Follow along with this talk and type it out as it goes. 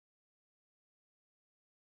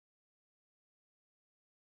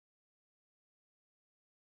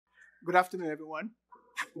Good afternoon, everyone.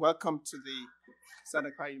 Welcome to the Santa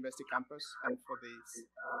Clara University campus and for the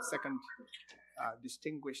second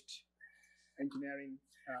distinguished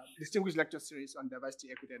lecture series on diversity,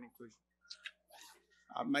 equity, and inclusion.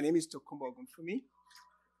 My name is Tokumbo Ogunfumi.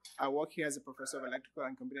 I work here as a professor of electrical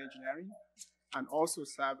and computer engineering and also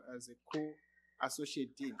serve as a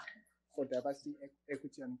co-associate dean for diversity,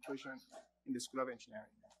 equity, and inclusion in the School of Engineering.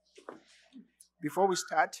 Before we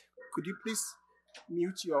start, could you please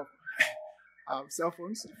mute your cell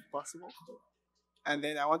phones if possible? And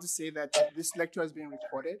then I want to say that this lecture is being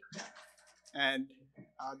recorded and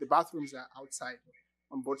the bathrooms are outside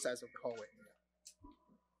on both sides of the hallway.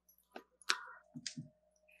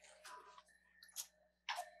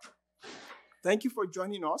 Thank you for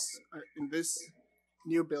joining us in this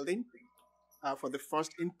new building for the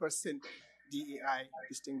first in-person DEI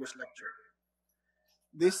Distinguished Lecture.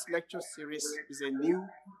 This lecture series is a new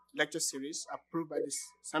lecture series approved by the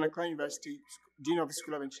Santa Clara University Dean of the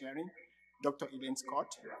School of Engineering, Dr. Elaine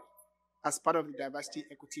Scott, as part of the Diversity,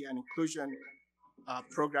 Equity, and Inclusion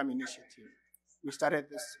Program Initiative. We started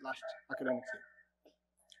this last academic year.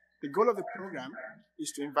 The goal of the program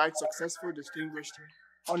is to invite successful, distinguished,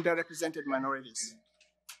 underrepresented minorities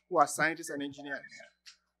who are scientists and engineers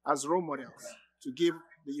as role models to give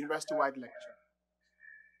the university-wide lecture.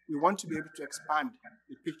 We want to be able to expand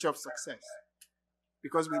the picture of success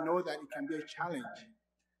because we know that it can be a challenge,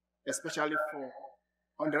 especially for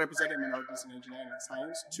underrepresented minorities in engineering and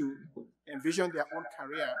science, to envision their own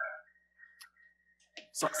career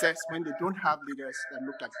success when they don't have leaders that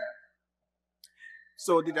look like them.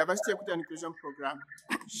 So the Diversity, Equity, and Inclusion Program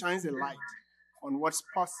shines a light on what's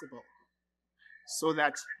possible so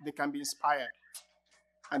that they can be inspired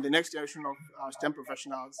and the next generation of STEM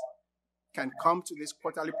professionals can come to these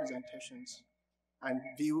quarterly presentations and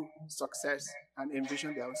view success and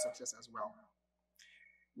envision their own success as well.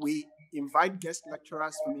 We invite guest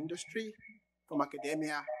lecturers from industry, from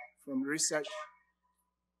academia, from research,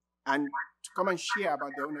 and to come and share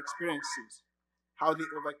about their own experiences, how they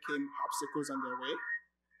overcame obstacles on their way,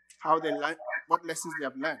 how they learned, what lessons they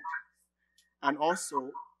have learned, and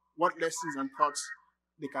also what lessons and thoughts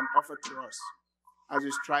they can offer to us as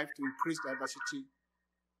we strive to increase diversity,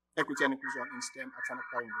 equity, and inclusion in STEM at Santa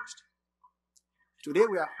Clara University. Today,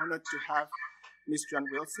 we are honored to have Ms. Joanne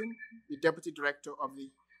Wilson, the Deputy Director of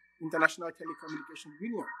the International Telecommunication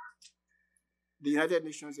Union, the United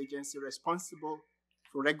Nations agency responsible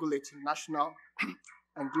for regulating national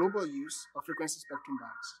and global use of frequency spectrum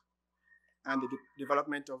bands and the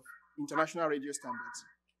development of international radio standards,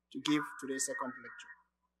 to give today's second lecture.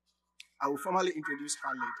 I will formally introduce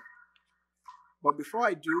her later. But before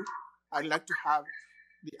I do, I'd like to have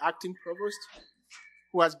the acting provost,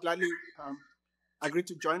 who has gladly agreed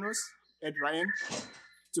to join us, Ed Ryan,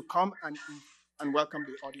 to come and welcome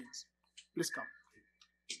the audience. Please come.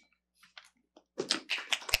 Take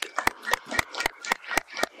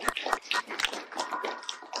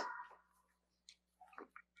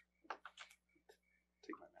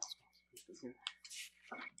my mask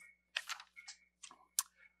off.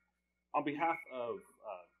 On behalf of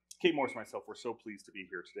Kate Morris and myself, we're so pleased to be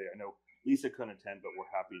here today. I know Lisa couldn't attend, but we're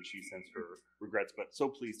happy, and she sends her regrets, but so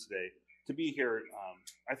pleased today to be here.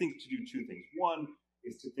 I think to do two things. One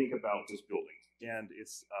is to think about this building, and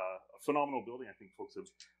it's a phenomenal building. I think folks have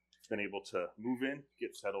been able to move in,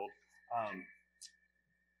 get settled.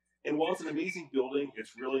 And while it's an amazing building,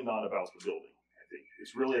 it's really not about the building, I think.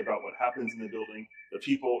 It's really about what happens in the building, the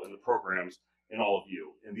people and the programs, and all of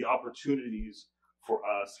you, and the opportunities for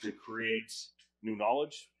us to create new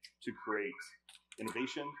knowledge, to create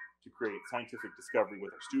innovation, to create scientific discovery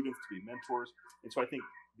with our students, to be mentors. And so I think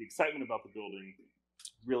the excitement about the building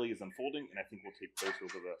really is unfolding, and I think will take place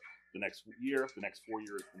over the next year, the next 4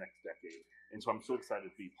 years, the next decade. And so I'm so excited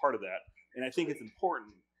to be part of that. And I think it's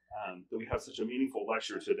important that we have such a meaningful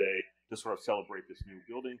lecture today to sort of celebrate this new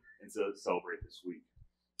building and to celebrate this week.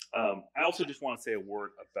 I also just want to say a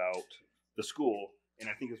word about the school, and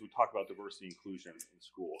I think as we talk about diversity and inclusion in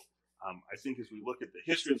school, I think as we look at the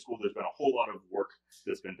history of the school, there's been a whole lot of work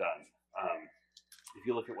that's been done. If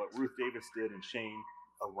you look at what Ruth Davis did and Shane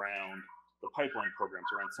around the pipeline programs,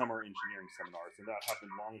 around summer engineering seminars, and that happened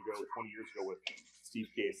long ago, 20 years ago with Steve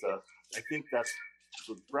Casa, I think that's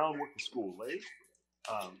the groundwork the school laid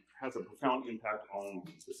has a profound impact on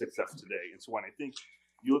the success today. And so when I think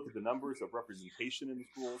you look at the numbers of representation in the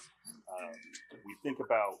schools, we think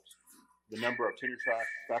about the number of tenure track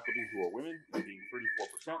faculty who are women being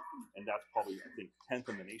 34%, and that's probably, I think, 10th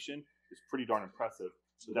in the nation, is pretty darn impressive.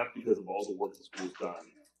 So that's because of all the work the school's done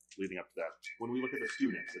leading up to that. When we look at the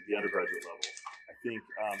students at the undergraduate level, I think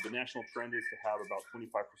the national trend is to have about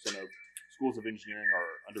 25% of schools of engineering,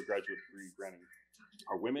 our undergraduate degree granting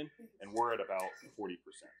are women, and we're at about 40%.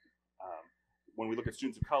 When we look at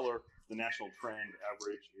students of color, the national trend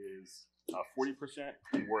average is 40%,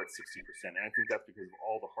 and we're at 60%. And I think that's because of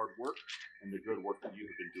all the hard work and the good work that you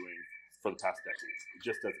have been doing for the past decade. It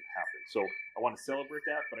just doesn't happen. So I want to celebrate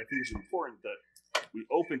that, but I think it's important that we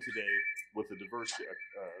open today with a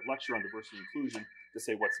lecture on diversity and inclusion to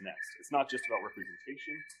say what's next. It's not just about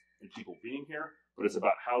representation and people being here, but it's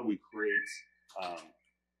about how do we create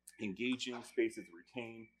engaging spaces to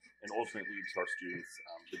retain and ultimately lead to our students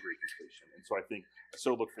the great completion. And so I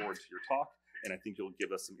look forward to your talk, and I think you'll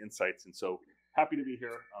give us some insights. And so happy to be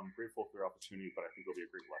here. I'm grateful for your opportunity, but I think it'll be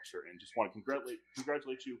a great lecture. And just want to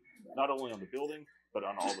congratulate you not only on the building, but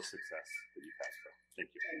on all the success that you've had. So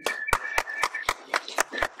thank you.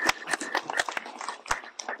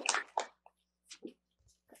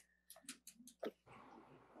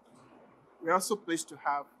 We're also pleased to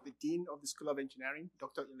have the Dean of the School of Engineering,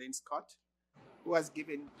 Dr. Elaine Scott, who has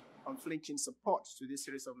given unflinching support to this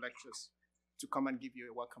series of lectures, to come and give you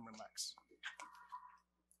a welcome remarks.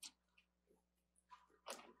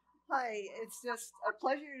 Hi, it's just a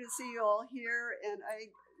pleasure to see you all here, and I,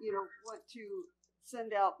 want to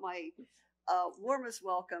send out my warmest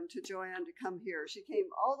welcome to Joanne to come here. She came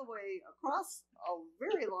all the way across a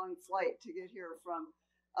very long flight to get here from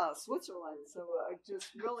Switzerland, so I'm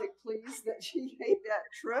just really pleased that she made that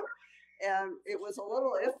trip. And it was a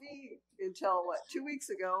little iffy until, 2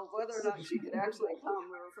 weeks ago, whether or not she could actually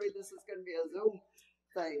come. We were afraid this was going to be a Zoom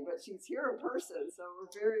thing, but she's here in person, so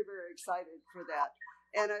we're very, very excited for that.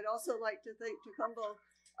 And I'd also like to thank Tecumbo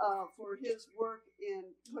for his work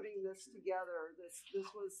in putting this together. This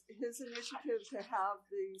was his initiative to have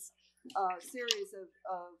these series of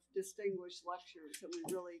distinguished lectures, and we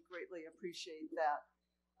really greatly appreciate that.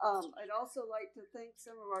 I'd also like to thank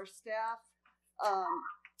some of our staff.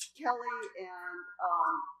 Kelly and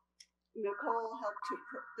Nicole helped to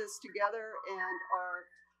put this together, and our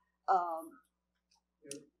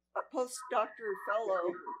postdoctoral fellow,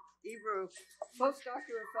 Ebru,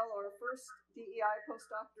 postdoctoral fellow, our first DEI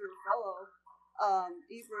postdoctoral fellow,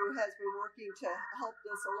 Ebru has been working to help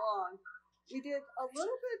this along. We did a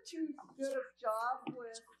little bit too good of job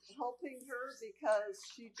with helping her because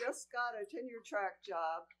she just got a tenure track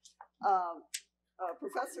job.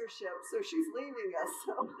 Professorship, so she's leaving us.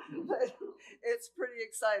 So it's pretty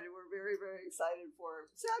exciting. We're very, very excited for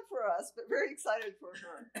her. Sad for us, but very excited for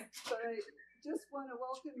her. But I just want to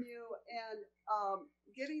welcome you, and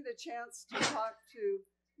getting the chance to talk to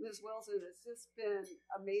Ms. Wilson has just been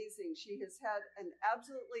amazing. She has had an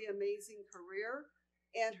absolutely amazing career,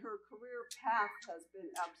 and her career path has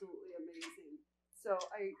been absolutely amazing. So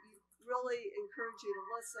I really encourage you to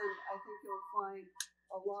listen. I think you'll find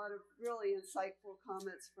a lot of really insightful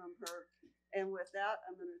comments from her. And with that,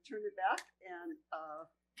 I'm going to turn it back, and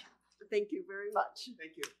thank you very much.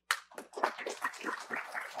 Thank you.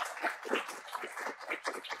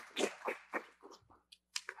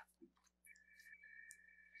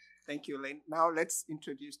 Thank you, Elaine. Now let's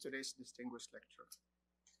introduce today's distinguished lecturer.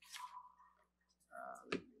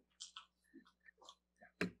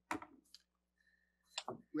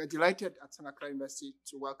 We are delighted at Santa Clara University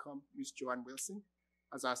to welcome Ms. Joanne Wilson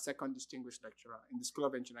as our second distinguished lecturer in the School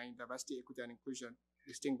of Engineering, Diversity, Equity, and Inclusion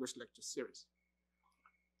Distinguished Lecture Series.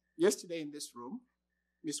 Yesterday in this room,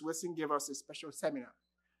 Ms. Wilson gave us a special seminar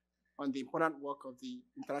on the important work of the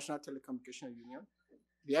International Telecommunication Union.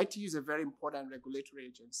 The ITU is a very important regulatory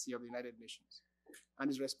agency of the United Nations and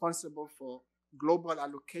is responsible for global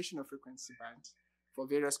allocation of frequency bands for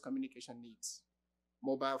various communication needs: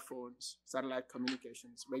 mobile phones, satellite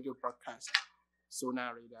communications, radio broadcast,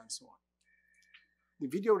 sonar, radar, and so on. The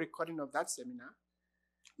video recording of that seminar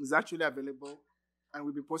is actually available and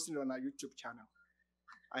will be posted on our YouTube channel.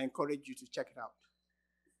 I encourage you to check it out.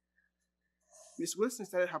 Ms. Wilson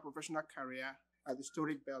started her professional career at the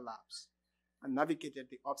storied Bell Labs and navigated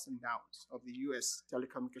the ups and downs of the US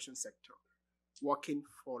telecommunication sector, working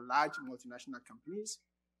for large multinational companies,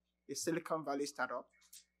 a Silicon Valley startup,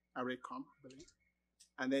 Radiocom, I believe,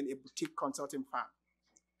 and then a boutique consulting firm.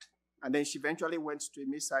 And then she eventually went to a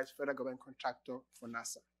mid-sized federal government contractor for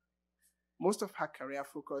NASA. Most of her career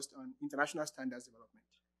focused on international standards development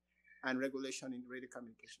and regulation in radio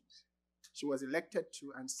communications. She was elected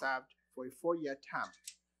to and served for a 4-year term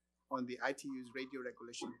on the ITU's Radio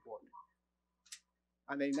Regulation Board.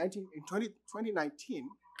 And then in 2019,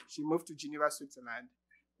 she moved to Geneva, Switzerland,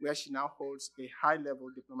 where she now holds a high-level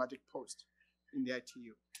diplomatic post in the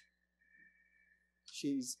ITU.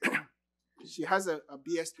 She has a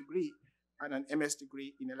BS degree and an MS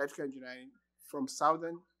degree in electrical engineering from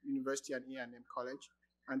Southern University and E&M College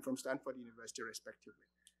and from Stanford University, respectively.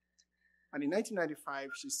 And in 1995,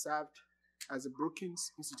 she served as a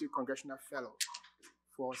Brookings Institute Congressional Fellow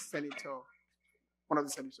for one of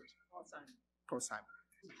the senators, Paul Simon.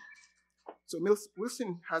 So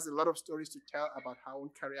Wilson has a lot of stories to tell about her own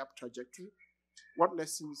career trajectory, what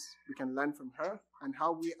lessons we can learn from her, and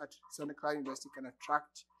how we at Santa Clara University can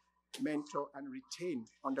attract, mentor, and retain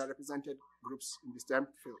underrepresented groups in the STEM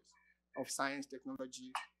fields of science,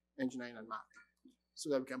 technology, engineering, and math, so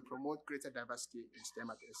that we can promote greater diversity in STEM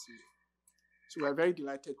at SCU. So we're very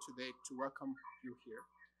delighted today to welcome you here.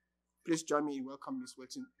 Please join me in welcoming Ms.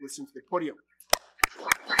 Wilson to the podium.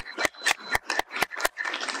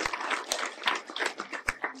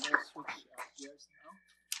 Yes, now.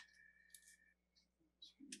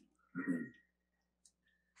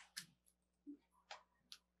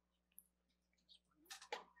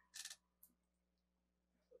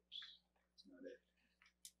 That's not it.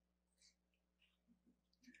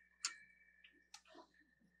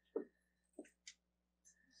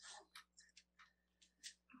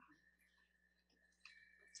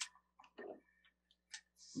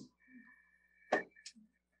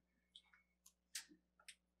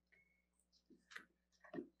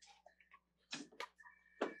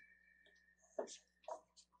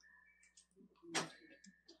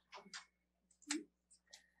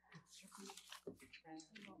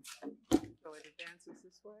 So it advances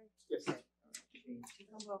this way? Yes.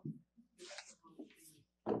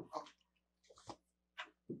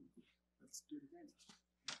 Let's do it again.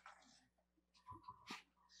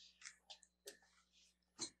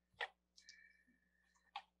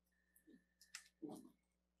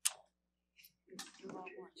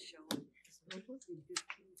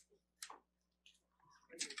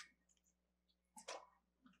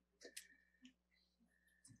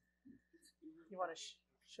 You want to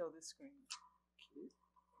show this screen?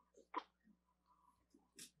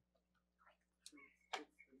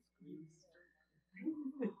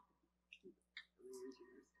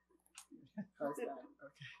 How's that?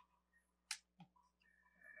 Okay.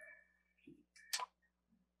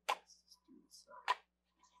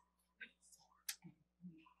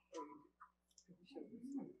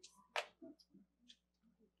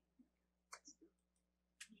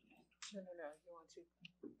 No, you want to?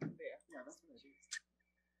 There. Yeah, that's what I did.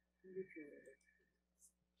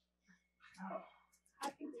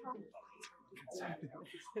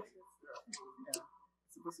 Yeah,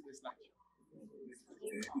 it's supposed to be a slideshow.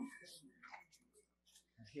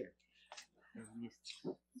 Here.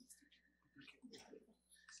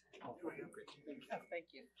 Oh, thank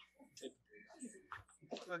you.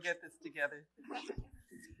 We'll get this together.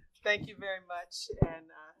 Thank you very much, and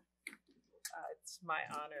it's my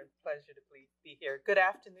honor and pleasure to be here. Good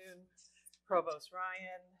afternoon, Provost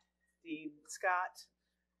Ryan, Dean Scott,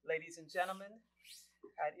 ladies and gentlemen.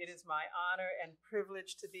 It is my honor and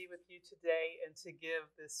privilege to be with you today and to give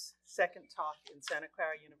this second talk in Santa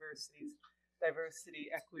Clara University's Diversity,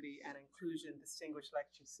 Equity, and Inclusion Distinguished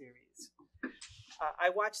Lecture Series.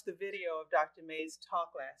 I watched the video of Dr. May's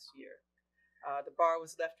talk last year. The bar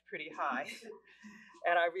was left pretty high,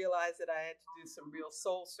 and I realized that I had to do some real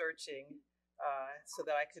soul searching so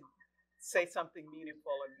that I could say something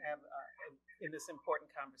meaningful and have in this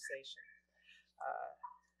important conversation.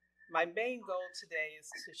 My main goal today is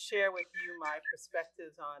to share with you my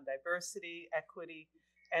perspectives on diversity, equity,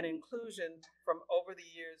 and inclusion from over the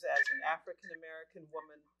years as an African-American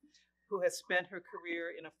woman who has spent her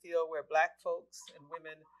career in a field where Black folks and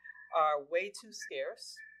women are way too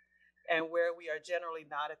scarce and where we are generally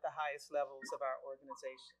not at the highest levels of our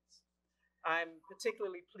organizations. I'm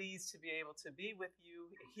particularly pleased to be able to be with you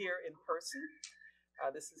here in person.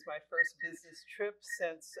 This is my first business trip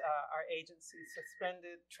since our agency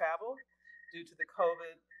suspended travel due to the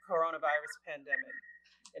coronavirus pandemic.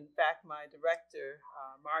 In fact, my director,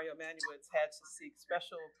 Mario Manuwitz, had to seek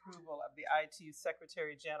special approval of the ITU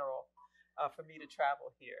Secretary General for me to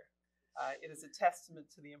travel here. It is a testament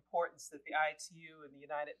to the importance that the ITU and the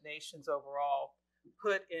United Nations overall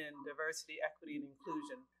put in diversity, equity, and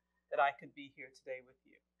inclusion that I could be here today with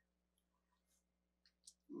you.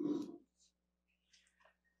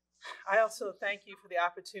 I also thank you for the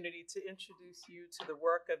opportunity to introduce you to the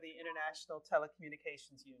work of the International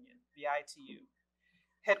Telecommunications Union, the ITU.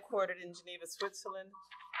 Headquartered in Geneva, Switzerland,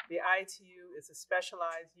 the ITU is a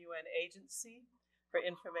specialized UN agency for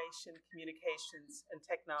information, communications, and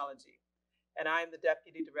technology, and I am the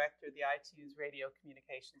Deputy Director of the ITU's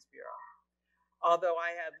Radiocommunications Bureau. Although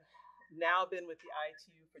I have now been with the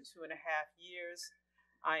ITU for 2.5 years,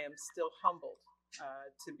 I am still humbled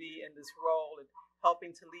to be in this role and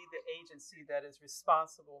helping to lead the agency that is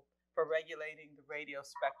responsible for regulating the radio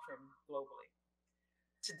spectrum globally.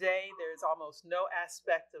 Today, there is almost no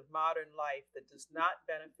aspect of modern life that does not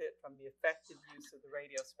benefit from the effective use of the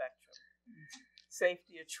radio spectrum.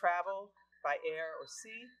 Safety of travel by air or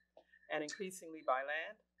sea, and increasingly by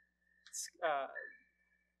land.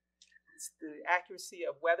 The accuracy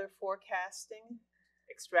of weather forecasting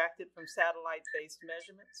extracted from satellite-based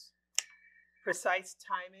measurements. Precise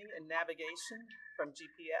timing and navigation from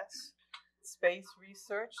GPS. Space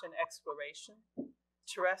research and exploration.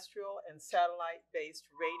 Terrestrial and satellite-based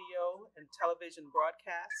radio and television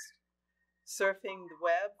broadcast, surfing the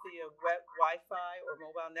web via Wi-Fi or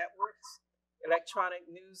mobile networks, electronic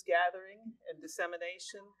news gathering and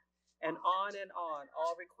dissemination, and on,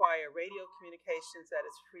 all require radio communications that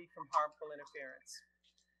is free from harmful interference.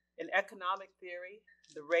 In economic theory,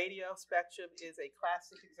 the radio spectrum is a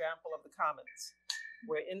classic example of the commons,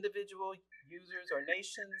 where individual users or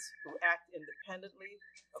nations who act independently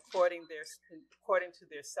according to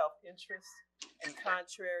their self-interest and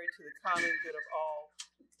contrary to the common good of all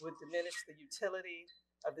would diminish the utility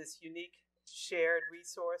of this unique shared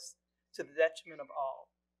resource to the detriment of all.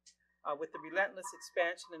 With the relentless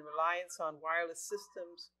expansion and reliance on wireless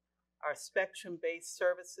systems, our spectrum-based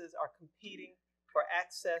services are competing for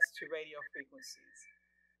access to radio frequencies.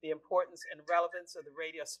 The importance and relevance of the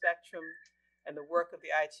radio spectrum and the work of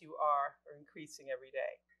the ITUR are increasing every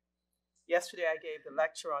day. Yesterday, I gave the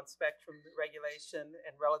lecture on spectrum regulation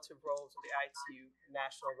and relative roles of the ITU and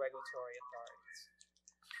national regulatory authorities.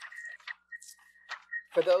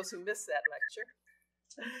 For those who missed that lecture,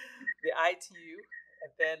 the ITU,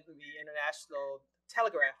 and then the International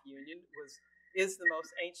Telegraph Union, is the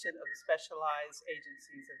most ancient of the specialized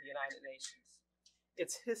agencies of the United Nations.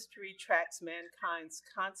 Its history tracks mankind's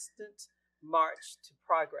constant march to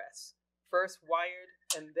progress, first wired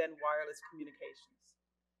and then wireless communications.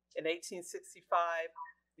 In 1865,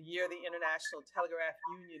 the year the International Telegraph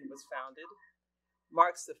Union was founded,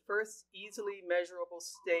 marks the first easily measurable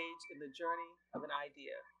stage in the journey of an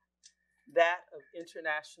idea, that of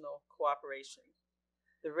international cooperation.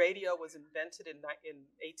 The radio was invented in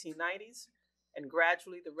 1890s, and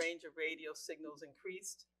gradually the range of radio signals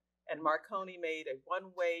increased, and Marconi made a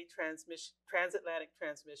one-way transatlantic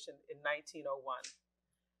transmission in 1901.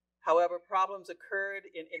 However, problems occurred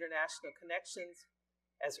in international connections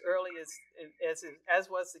as early as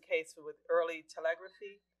was the case with early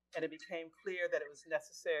telegraphy, and it became clear that it was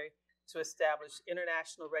necessary to establish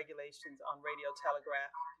international regulations on radio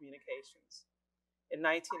telegraph communications. In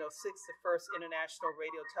 1906, the first International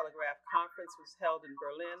Radio Telegraph Conference was held in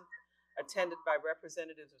Berlin, attended by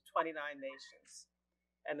representatives of 29 nations.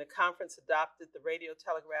 And the conference adopted the Radio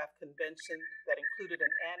Telegraph Convention that included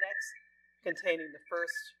an annex containing the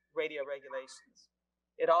first radio regulations.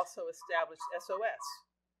 It also established SOS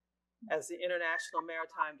as the International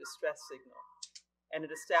Maritime Distress Signal, and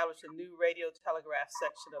it established a new radio telegraph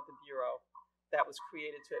section of the Bureau that was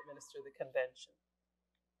created to administer the convention.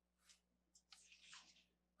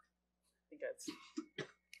 I think that's...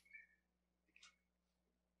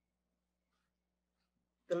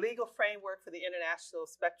 The legal framework for the international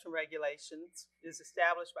spectrum regulations is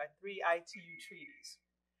established by 3 ITU treaties: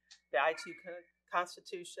 the ITU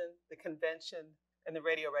Constitution, the Convention, and the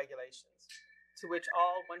radio regulations, to which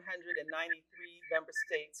all 193 member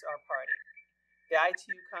states are party. The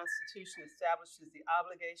ITU Constitution establishes the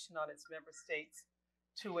obligation on its member states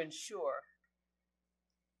to ensure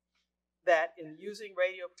that in using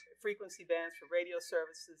radio frequency bands for radio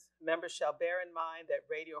services, members shall bear in mind that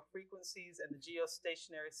radio frequencies and the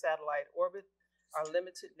geostationary satellite orbit are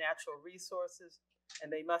limited natural resources,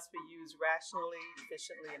 and they must be used rationally,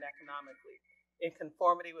 efficiently, and economically, in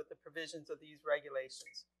conformity with the provisions of these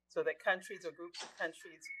regulations, so that countries or groups of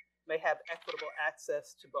countries may have equitable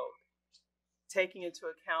access to both, taking into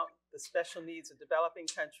account the special needs of developing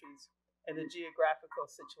countries and the geographical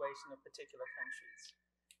situation of particular countries.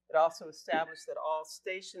 It also established that all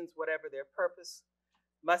stations, whatever their purpose,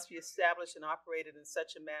 must be established and operated in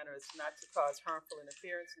such a manner as not to cause harmful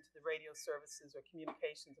interference into the radio services or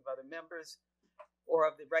communications of other members, or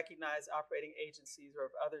of the recognized operating agencies or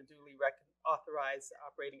of other duly authorized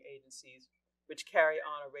operating agencies which carry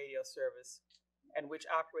on a radio service and which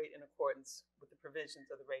operate in accordance with the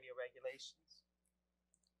provisions of the radio regulations.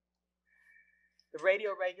 The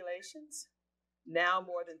radio regulations, now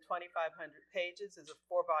more than 2,500 pages, is a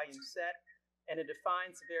 4-volume set, and it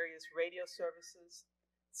defines various radio services,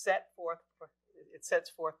 it sets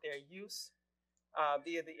forth their use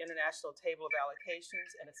via the International Table of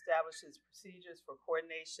Allocations, and establishes procedures for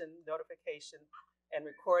coordination, notification, and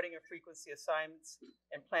recording of frequency assignments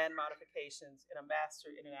and plan modifications in a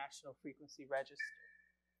master international frequency register.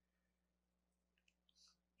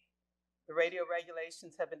 The radio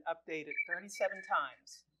regulations have been updated 37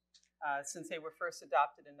 times since they were first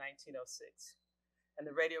adopted in 1906. And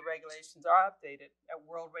the radio regulations are updated at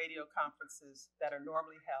World Radio Conferences that are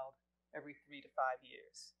normally held every 3 to 5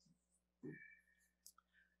 years.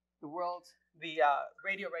 The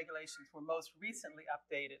radio regulations were most recently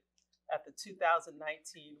updated at the 2019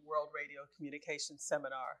 World Radiocommunication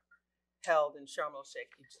Seminar held in Sharm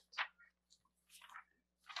el-Sheikh, Egypt.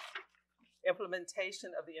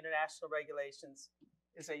 Implementation of the international regulations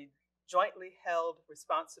is a jointly held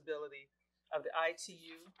responsibility of the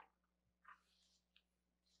ITU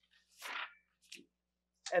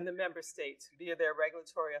and the member states via their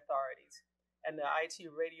regulatory authorities, and the ITU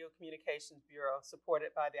Radio Communications Bureau,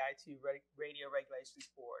 supported by the ITU Radio Regulations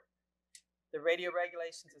Board. The radio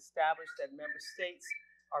regulations establish that member states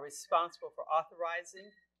are responsible for authorizing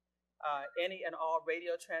any and all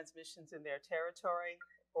radio transmissions in their territory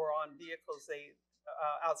or on vehicles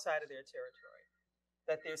outside of their territory,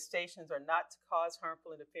 that their stations are not to cause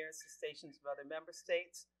harmful interference to stations of other member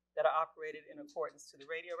states that are operated in accordance to the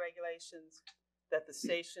radio regulations, that the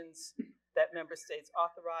stations that member states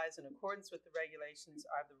authorize in accordance with the regulations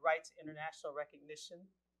are the right to international recognition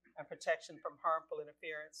and protection from harmful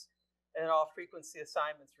interference, and all frequency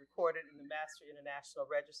assignments recorded in the Master International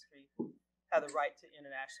Registry have the right to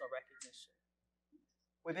international recognition.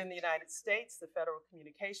 Within the United States, the Federal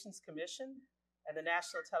Communications Commission and the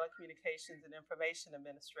National Telecommunications and Information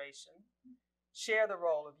Administration share the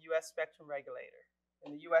role of U.S. spectrum regulator,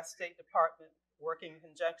 and the U.S. State Department, working in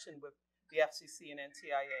conjunction with the FCC and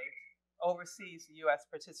NTIA, oversees the U.S.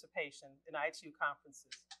 participation in ITU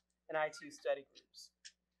conferences and ITU study groups.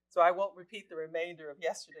 So I won't repeat the remainder of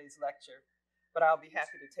yesterday's lecture, but I'll be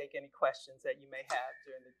happy to take any questions that you may have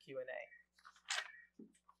during the Q&A.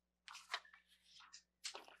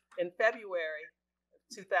 In February of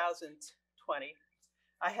 2020,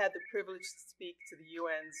 I had the privilege to speak to the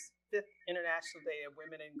UN's 5th International Day of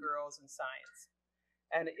Women and Girls in Science.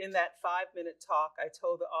 And in that 5-minute talk, I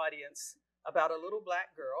told the audience about a little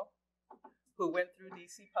Black girl who went through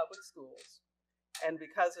DC public schools, and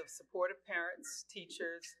because of supportive parents,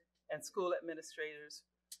 teachers, and school administrators,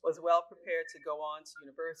 was well prepared to go on to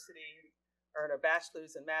university, earn a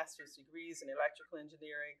bachelor's and master's degrees in electrical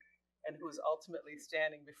engineering, and who is ultimately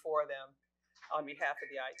standing before them on behalf of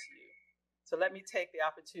the ITU. So let me take the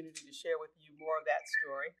opportunity to share with you more of that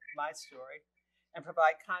story, my story, and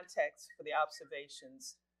provide context for the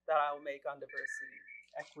observations that I will make on diversity,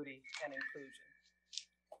 equity, and inclusion.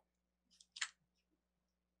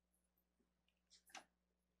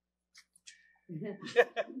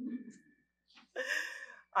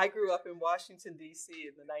 I grew up in Washington, D.C.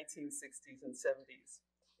 in the 1960s and 70s,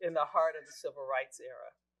 in the heart of the Civil Rights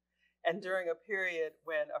era, and during a period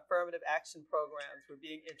when affirmative action programs were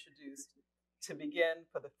being introduced to begin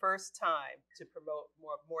for the first time to promote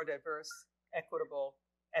more diverse, equitable,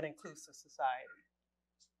 and inclusive society.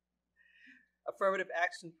 Affirmative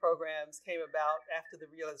action programs came about after the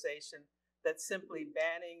realization that simply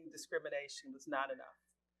banning discrimination was not enough.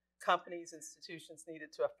 Companies, institutions needed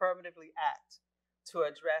to affirmatively act to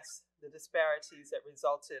address the disparities that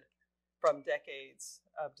resulted from decades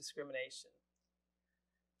of discrimination.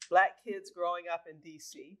 Black kids growing up in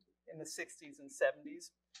DC in the 60s and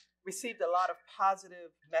 70s received a lot of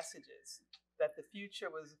positive messages that the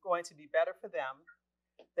future was going to be better for them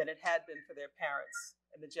than it had been for their parents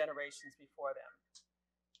and the generations before them.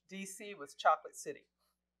 DC was Chocolate City.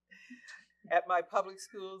 At my public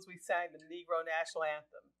schools, we sang the Negro National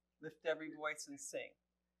Anthem, Lift Every Voice and Sing,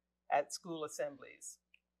 at school assemblies.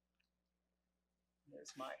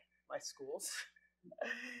 There's my schools.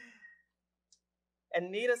 And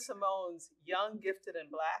Nina Simone's Young, Gifted, and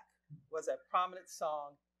Black was a prominent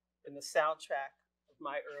song in the soundtrack of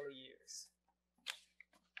my early years.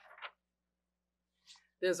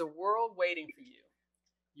 There's a world waiting for you.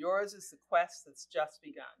 Yours is the quest that's just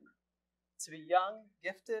begun. To be young,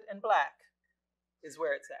 gifted, and Black is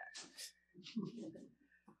where it's at.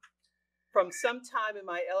 From some time in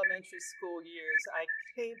my elementary school years, I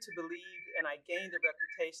came to believe and I gained a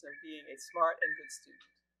reputation of being a smart and good student.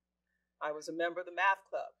 I was a member of the math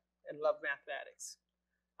club and loved mathematics.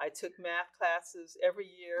 I took math classes every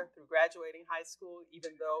year through graduating high school,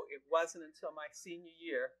 even though it wasn't until my senior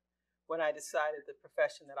year when I decided the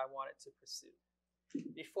profession that I wanted to pursue.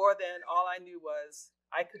 Before then, all I knew was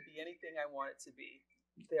I could be anything I wanted to be.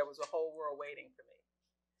 There was a whole world waiting for me.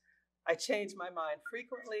 I changed my mind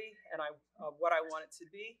frequently and what I wanted to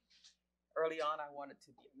be. Early on, I wanted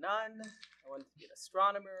to be a nun, I wanted to be an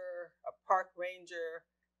astronomer, a park ranger,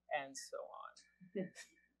 and so on.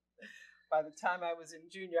 By the time I was in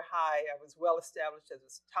junior high, I was well established as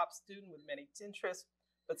a top student with many interests,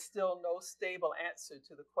 but still no stable answer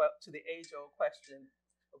to the age-old question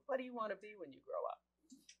of what do you want to be when you grow up?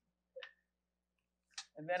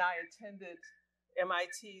 And then I attended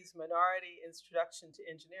MIT's Minority Introduction to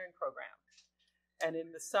Engineering program. And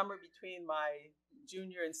in the summer between my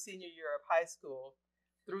junior and senior year of high school,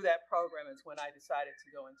 through that program is when I decided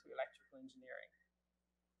to go into electrical engineering.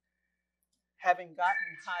 Having gotten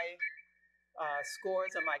high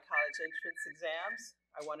scores on my college entrance exams,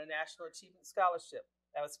 I won a National Achievement Scholarship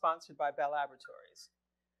that was sponsored by Bell Laboratories.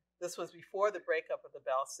 This was before the breakup of the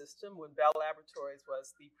Bell system, when Bell Laboratories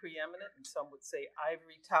was the preeminent, and some would say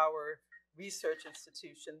ivory tower, research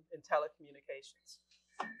institution in telecommunications.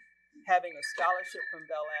 Having a scholarship from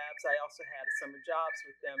Bell Labs, I also had summer jobs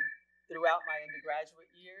with them throughout my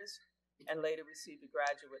undergraduate years, and later received a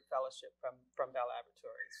graduate fellowship from Bell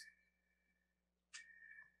Laboratories.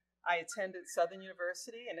 I attended Southern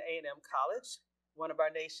University and A&M College, one of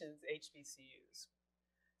our nation's HBCUs.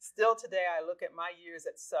 Still today, I look at my years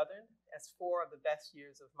at Southern as 4 of the best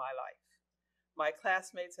years of my life. My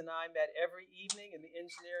classmates and I met every evening in the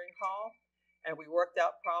engineering hall, and we worked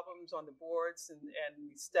out problems on the boards and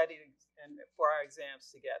we studied for our exams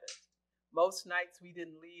together. Most nights we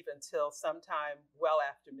didn't leave until sometime well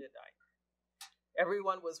after midnight.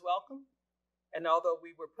 Everyone was welcome, and although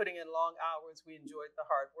we were putting in long hours, we enjoyed the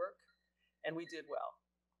hard work, and we did well.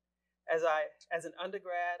 As an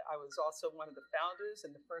undergrad, I was also one of the founders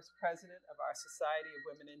and the first president of our Society of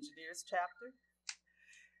Women Engineers chapter.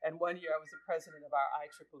 And one year I was the president of our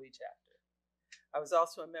IEEE chapter. I was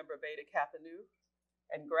also a member of Beta Kappa Nu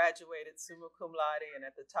and graduated summa cum laude and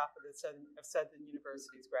at the top of Southern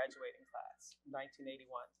University's graduating class in 1981.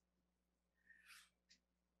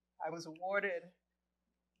 I was awarded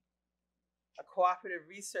a cooperative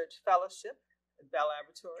research fellowship at Bell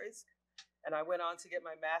Laboratories, and I went on to get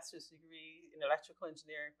my master's degree in electrical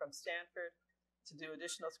engineering from Stanford, to do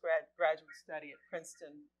additional graduate study at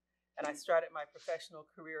Princeton, and I started my professional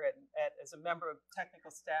career as a member of technical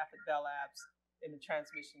staff at Bell Labs in the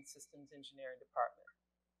Transmission Systems Engineering Department.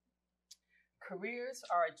 Careers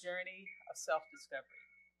are a journey of self-discovery,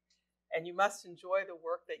 and you must enjoy the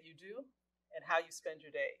work that you do and how you spend your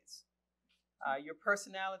days. Your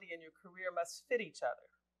personality and your career must fit each other.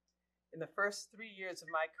 In the first 3 years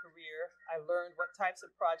of my career, I learned what types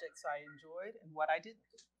of projects I enjoyed and what I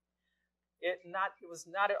didn't. It was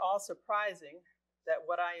not at all surprising that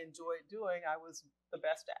what I enjoyed doing, I was the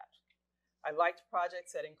best at. I liked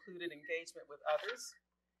projects that included engagement with others,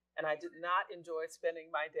 and I did not enjoy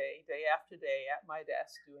spending my day after day, at my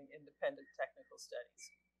desk doing independent technical studies.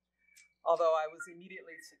 Although I was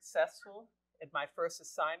immediately successful in my first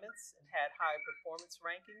assignments and had high performance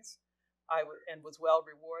rankings, and was well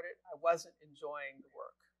rewarded, I wasn't enjoying the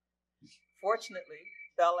work. Fortunately,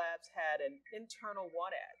 Bell Labs had an internal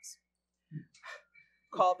want ads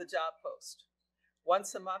called the Job Post.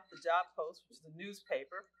 Once a month, the Job Post, which is a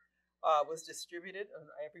newspaper, was distributed on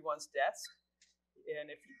everyone's desk. And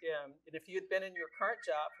if you had been in your current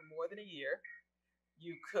job for more than a year,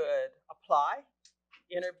 you could apply,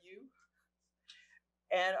 interview,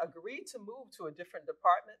 and agree to move to a different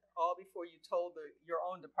department all before you told your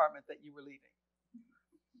own department that you were leaving.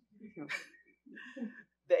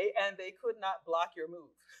 They could not block your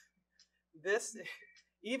move.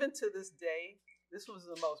 Even to this day, this was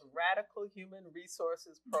the most radical human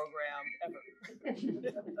resources program ever.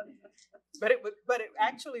 But it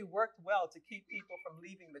actually worked well to keep people from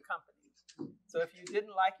leaving the company. So if you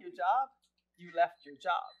didn't like your job, you left your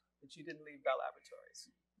job, but you didn't leave Bell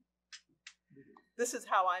Laboratories. This is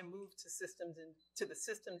how I moved to the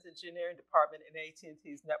Systems Engineering Department in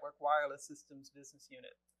AT&T's Network Wireless Systems business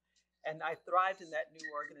unit. And I thrived in that new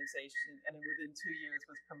organization, and within 2 years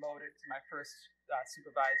was promoted to my first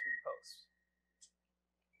supervisory post.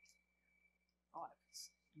 Oh, I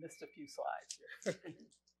missed a few slides here.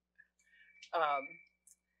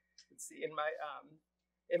 Let's see, in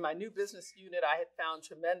my new business unit, I had found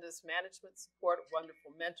tremendous management support,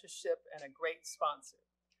 wonderful mentorship, and a great sponsor.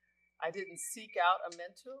 I didn't seek out a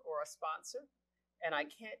mentor or a sponsor, and I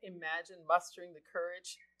can't imagine mustering the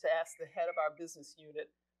courage to ask the head of our business unit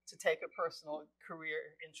to take a personal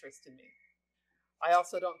career interest in me. I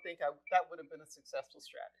also don't think that would have been a successful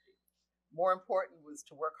strategy. More important was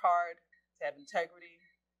to work hard, to have integrity,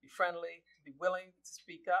 be friendly, to be willing to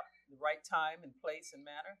speak up at the right time and place and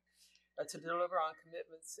manner, to deliver on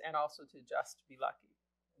commitments, and also to just be lucky.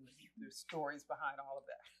 And there's stories behind all of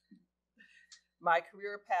that. My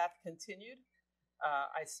career path continued.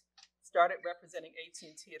 I started representing AT&T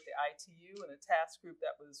at the ITU in a task group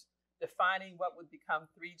that was defining what would become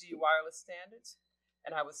 3G wireless standards,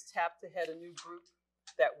 and I was tapped to head a new group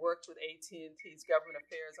that worked with AT&T's Government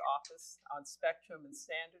Affairs Office on spectrum and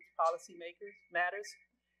standards policy matters,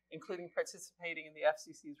 including participating in the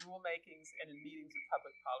FCC's rulemakings and in meetings with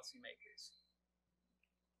public policymakers.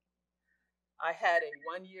 I had a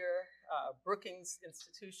one-year Brookings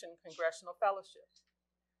Institution Congressional Fellowship,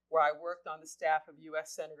 where I worked on the staff of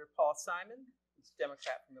U.S. Senator Paul Simon, who's a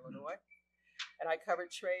Democrat from Illinois, and I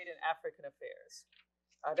covered trade and African affairs.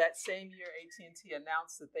 That same year, AT&T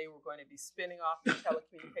announced that they were going to be spinning off the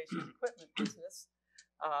telecommunications equipment business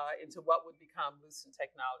into what would become Lucent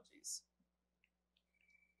Technologies.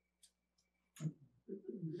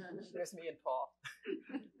 There's me and Paul.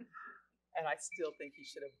 And I still think he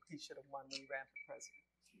should have won when he ran for president.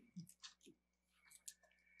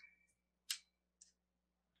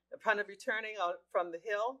 Upon returning from the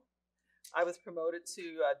Hill, I was promoted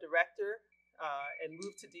to director and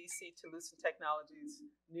moved to DC to Lucent Technologies'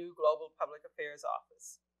 new Global Public Affairs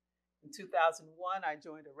Office. In 2001, I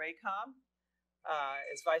joined Raycom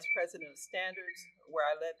as Vice President of Standards, where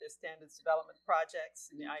I led their standards development projects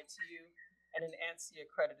in the ITU and in ANSI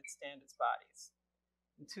accredited standards bodies.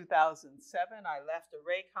 In 2007, I left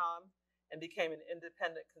Raycom and became an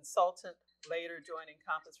independent consultant, later joining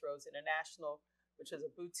Compass Rose International, which is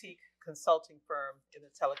a boutique consulting firm in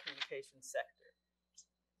the telecommunications sector.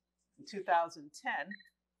 In 2010,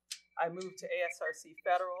 I moved to ASRC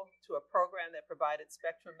Federal, to a program that provided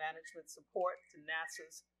spectrum management support to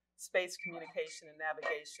NASA's Space Communication and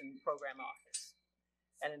Navigation Program Office.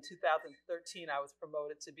 And in 2013, I was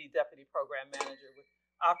promoted to be Deputy Program Manager with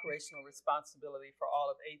operational responsibility for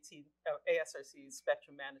all of ASRC's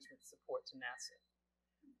spectrum management support to NASA.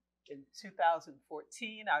 In 2014,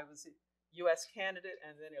 I was a U.S. candidate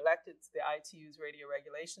and then elected to the ITU's Radio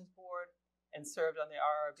Regulations Board and served on the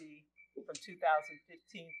RRB from 2015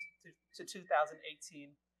 to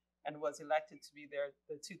 2018 and was elected to be the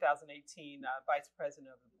 2018 Vice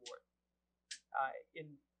President of the Board.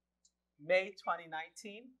 In May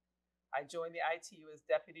 2019, I joined the ITU as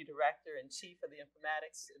Deputy Director and Chief of the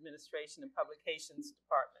Informatics Administration and Publications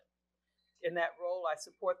Department. In that role, I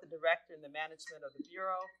support the Director in the management of the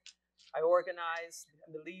Bureau. I'm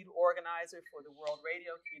the lead organizer for the World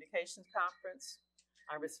Radio Communications Conference.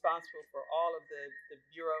 I'm responsible for all of the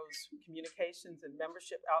Bureau's communications and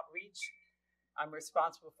membership outreach. I'm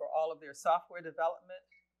responsible for all of their software development,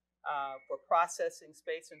 for processing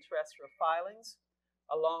space and terrestrial filings,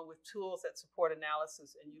 along with tools that support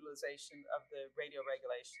analysis and utilization of the radio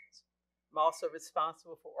regulations. I'm also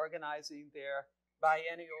responsible for organizing their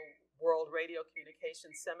biennial World Radio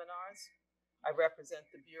Communication Seminars. I represent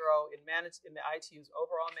the Bureau in the ITU's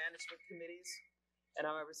overall management committees, and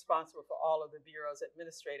I'm responsible for all of the Bureau's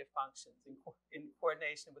administrative functions in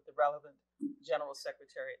coordination with the relevant General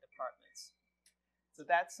Secretariat departments. So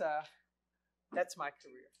that's my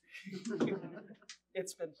career.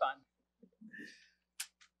 It's been fun.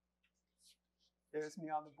 There's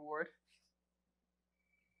me on the board.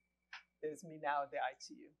 There's me now at the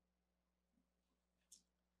ITU.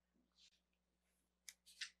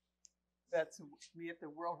 That's me at the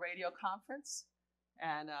World Radio Conference.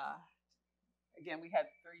 And again, we had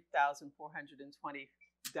 3,420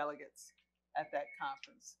 delegates at that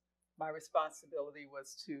conference. My responsibility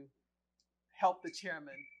was to help the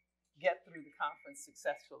chairman get through the conference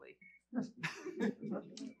successfully.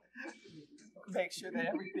 Make sure that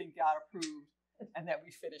everything got approved and that we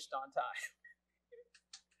finished on time.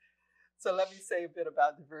 So let me say a bit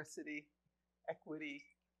about diversity, equity.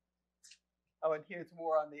 Oh, and here's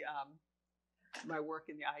more on the my work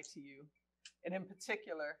in the ITU. And in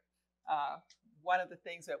particular, one of the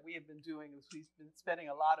things that we have been doing is we've been spending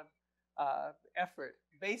a lot of effort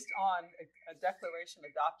based on a declaration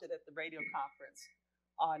adopted at the radio conference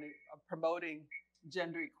on promoting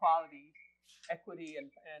gender equality, equity,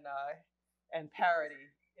 and parity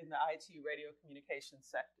in the ITU radio communication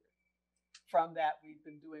sector. From that, we've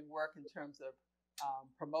been doing work in terms of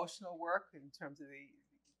promotional work, in terms of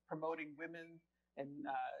promoting women and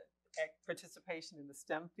participation in the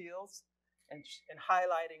STEM fields, and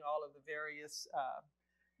highlighting all of the various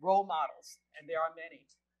role models, and there are many.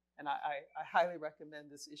 And I highly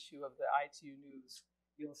recommend this issue of the ITU News.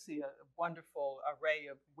 You'll see a wonderful array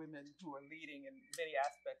of women who are leading in many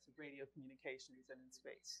aspects of radio communications and in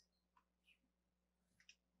space.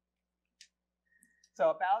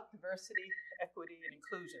 So about diversity, equity, and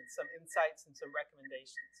inclusion, some insights and some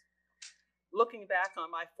recommendations. Looking back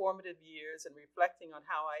on my formative years and reflecting on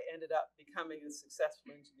how I ended up becoming a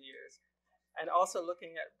successful engineer, and also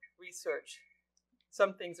looking at research,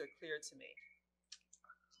 some things are clear to me.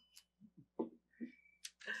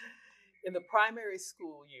 In the primary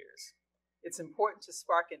school years, it's important to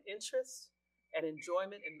spark an interest and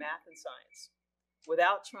enjoyment in math and science.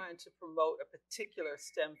 without trying to promote a particular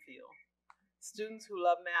STEM field. Students who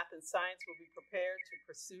love math and science will be prepared to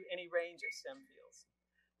pursue any range of STEM fields.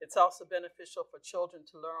 It's also beneficial for children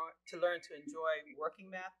to learn to enjoy working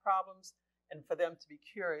math problems and for them to be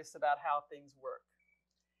curious about how things work.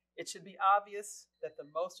 It should be obvious that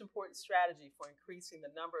the most important strategy for increasing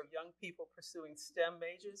the number of young people pursuing STEM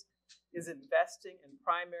majors is investing in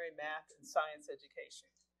primary math and science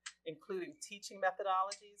education, including teaching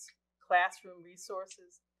methodologies, classroom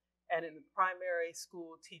resources, and in the primary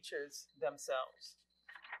school teachers themselves.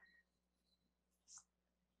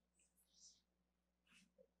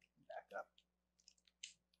 Back up.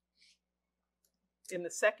 In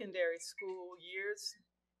the secondary school years,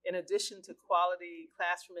 in addition to quality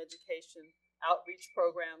classroom education, outreach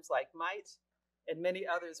programs like MITE and many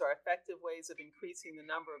others are effective ways of increasing the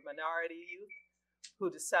number of minority youth who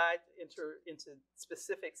decide to enter into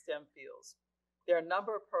specific STEM fields. There are a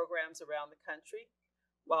number of programs around the country.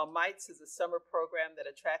 While MITES is a summer program that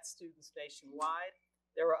attracts students nationwide,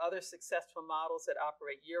 there are other successful models that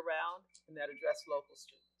operate year-round and that address local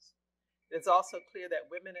students. It is also clear that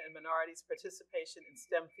women and minorities' participation in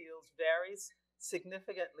STEM fields varies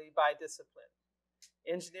significantly by discipline.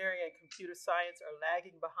 Engineering and computer science are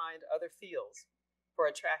lagging behind other fields for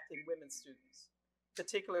attracting women students.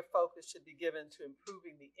 Particular focus should be given to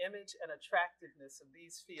improving the image and attractiveness of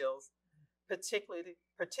these fields, particularly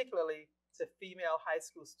to female high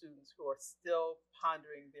school students who are still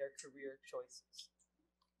pondering their career choices.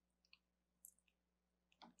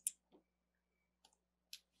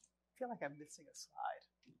 I feel like I'm missing a slide.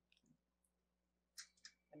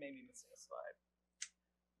 I may be missing a slide.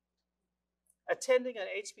 Attending an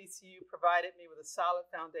HBCU provided me with a solid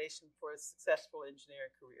foundation for a successful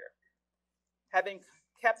engineering career. Having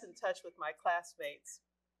kept in touch with my classmates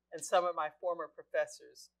and some of my former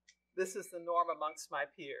professors, this is the norm amongst my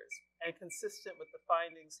peers and consistent with the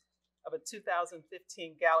findings of a 2015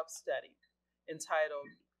 Gallup study entitled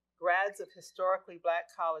Grads of Historically Black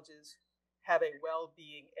Colleges Have a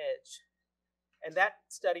Well-Being Edge. And that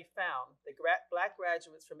study found that Black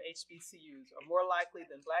graduates from HBCUs are more likely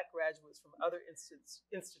than Black graduates from other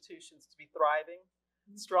institutions to be thriving,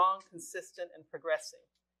 strong, consistent, and progressing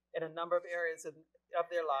in a number of areas of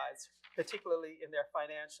their lives, particularly in their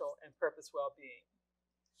financial and purpose well-being.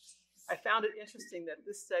 I found it interesting that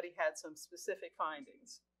this study had some specific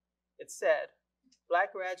findings. It said,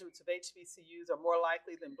 Black graduates of HBCUs are more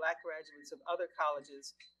likely than Black graduates of other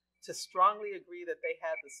colleges to strongly agree that they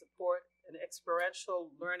have the support and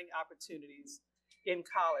experiential learning opportunities in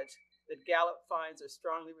college that Gallup finds are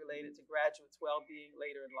strongly related to graduates' well-being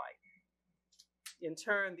later in life. In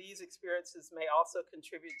turn, these experiences may also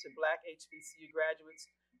contribute to Black HBCU graduates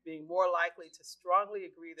being more likely to strongly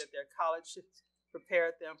agree that their college should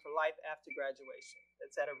prepare them for life after graduation.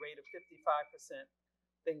 That's at a rate of 55%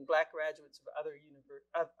 than Black graduates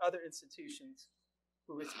of other institutions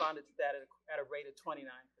who responded to that at a rate of 29%.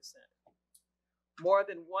 More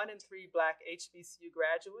than 1 in 3 Black HBCU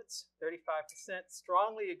graduates, 35%,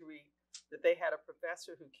 strongly agree that they had a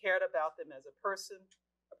professor who cared about them as a person,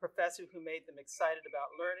 a professor who made them excited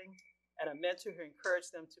about learning, and a mentor who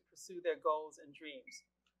encouraged them to pursue their goals and dreams.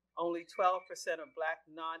 Only 12% of Black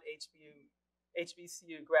non-HBCU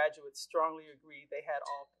graduates strongly agree they had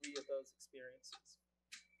all 3 of those experiences.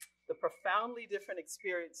 The profoundly different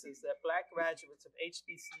experiences that Black graduates of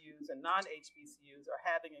HBCUs and non-HBCUs are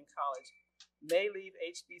having in college may leave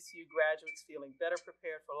HBCU graduates feeling better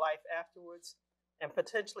prepared for life afterwards and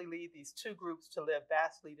potentially lead these 2 groups to live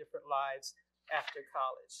vastly different lives after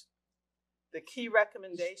college. The key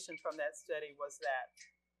recommendation from that study was that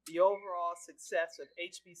the overall success of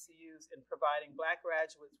HBCUs in providing Black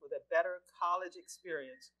graduates with a better college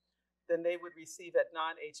experience than they would receive at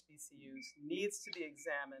non-HBCUs needs to be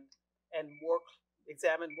examined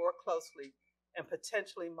more closely and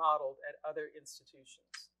potentially modeled at other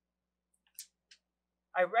institutions.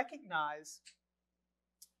 I recognize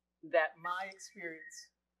that my experience,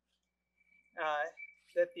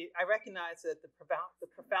 I recognize that the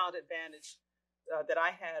profound advantage that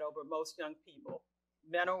I had over most young people,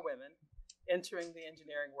 men or women, entering the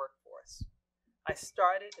engineering workforce. I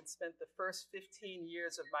started and spent the first 15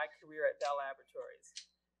 years of my career at Bell Laboratories.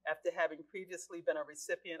 After having previously been a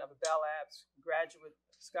recipient of a Bell Labs graduate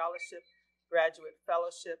scholarship, graduate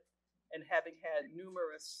fellowship, and having had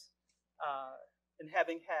numerous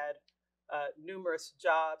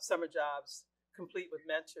summer jobs, complete with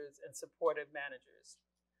mentors and supportive managers.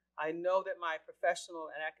 I know that my professional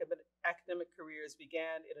and academic careers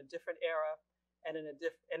began in a different era and in a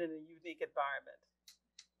unique environment.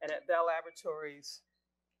 And at Bell Laboratories,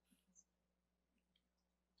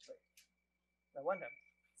 no wonder I'm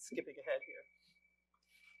skipping ahead here.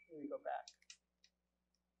 Let me go back.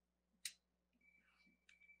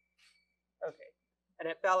 Okay.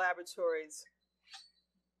 And at Bell Laboratories,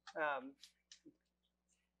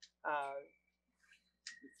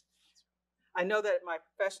 I know that my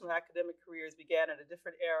professional academic careers began at a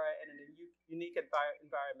different era and in a unique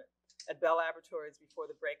environment at Bell Laboratories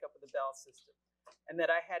before the breakup of the Bell system, and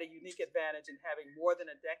that I had a unique advantage in having more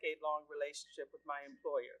than a decade-long relationship with my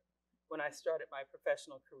employer when I started my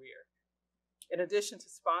professional career. In addition to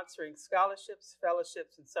sponsoring scholarships,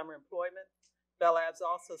 fellowships, and summer employment, Bell Labs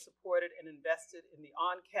also supported and invested in the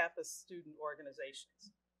on-campus student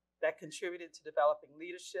organizations that contributed to developing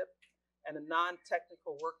leadership and the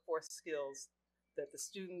non-technical workforce skills that the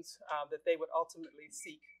students that they would ultimately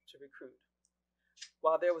seek to recruit.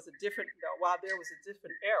 While there was a different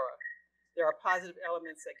era, there are positive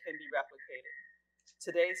elements that can be replicated.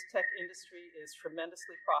 Today's tech industry is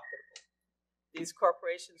tremendously profitable. These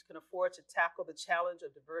corporations can afford to tackle the challenge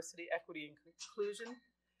of diversity, equity, and inclusion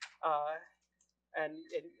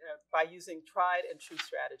by using tried and true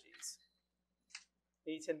strategies.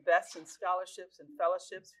 They need to invest in scholarships and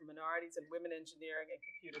fellowships for minorities and women engineering and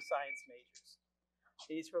computer science majors.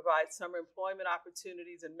 They need to provide summer employment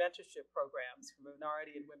opportunities and mentorship programs for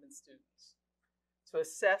minority and women students. To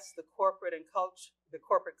assess the corporate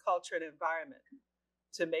culture and environment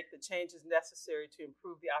to make the changes necessary to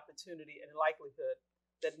improve the opportunity and likelihood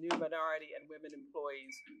that new minority and women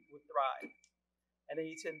employees would thrive. And they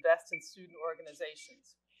need to invest in student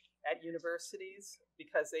organizations at universities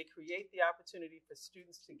because they create the opportunity for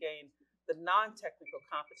students to gain the non-technical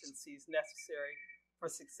competencies necessary for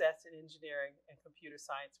success in engineering and computer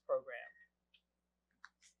science programs.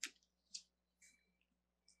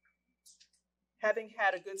 Having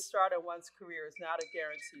had a good start on one's career is not a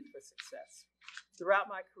guarantee for success. Throughout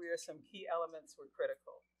my career, some key elements were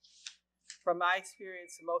critical. From my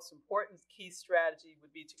experience, the most important key strategy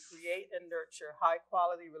would be to create and nurture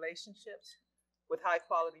high-quality relationships with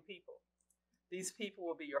high-quality people. These people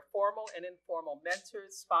will be your formal and informal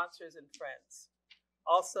mentors, sponsors, and friends.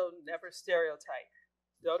 Also, never stereotype.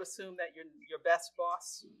 Don't assume that your best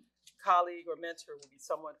boss, colleague, or mentor will be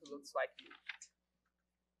someone who looks like you.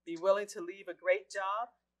 Be willing to leave a great job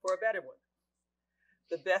for a better one.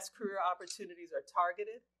 The best career opportunities are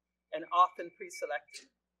targeted and often pre-selected.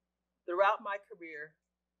 Throughout my career,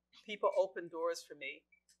 people opened doors for me.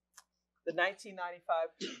 The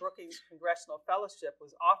 1995 Brookings Congressional Fellowship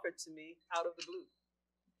was offered to me out of the blue.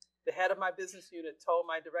 The head of my business unit told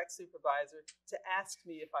my direct supervisor to ask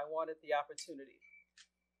me if I wanted the opportunity.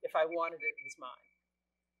 If I wanted it, it was mine.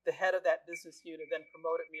 The head of that business unit then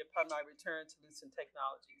promoted me upon my return to Lucent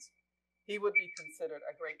Technologies. He would be considered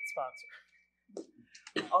a great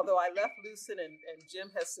sponsor. Although I left Lucent and Jim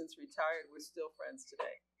has since retired, we're still friends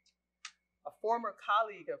today. A former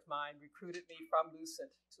colleague of mine recruited me from Lucent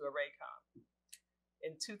to Raycom.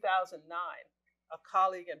 In 2009, a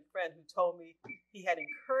colleague and friend who told me he had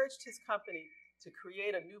encouraged his company to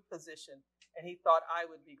create a new position and he thought I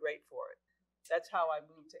would be great for it. That's how I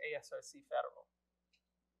moved to ASRC Federal.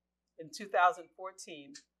 In 2014,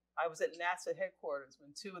 I was at NASA headquarters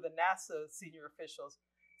when two of the NASA senior officials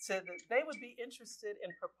said that they would be interested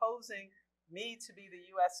in proposing me to be the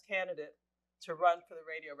U.S. candidate to run for the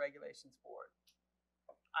Radio Regulations Board.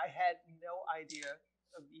 I had no idea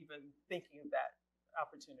of even thinking of that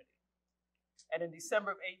opportunity. And in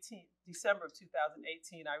December of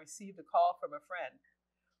 2018, I received a call from a friend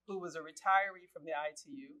who was a retiree from the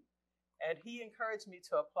ITU, and he encouraged me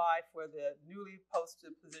to apply for the newly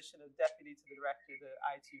posted position of Deputy to the Director of the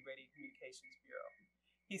ITU Radiocommunications Bureau.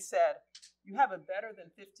 He said, "You have a better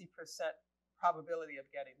than 50% probability of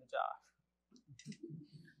getting the job."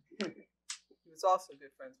 He was also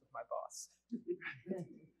good friends with my boss.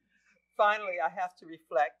 Finally, I have to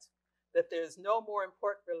reflect that there's no more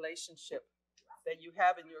important relationship that you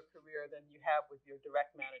have in your career than you have with your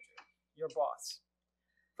direct manager, your boss.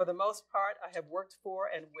 For the most part, I have worked for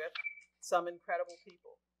and with some incredible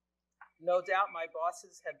people. No doubt my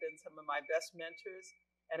bosses have been some of my best mentors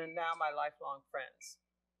and are now my lifelong friends.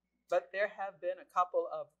 But there have been a couple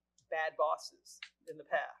of bad bosses in the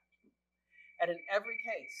past. And in every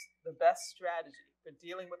case, the best strategy for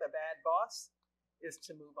dealing with a bad boss is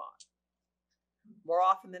to move on. More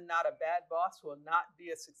often than not, a bad boss will not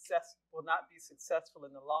be successful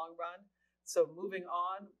in the long run. So moving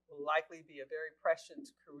on will likely be a very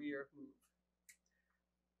prescient career move.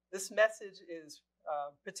 This message is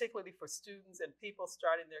particularly for students and people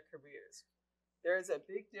starting their careers. There is a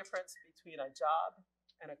big difference between a job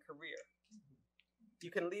and a career.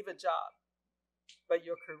 You can leave a job, but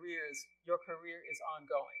your career is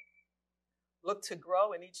ongoing. Look to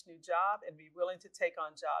grow in each new job and be willing to take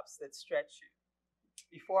on jobs that stretch you.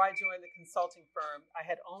 Before I joined the consulting firm, I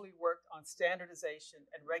had only worked on standardization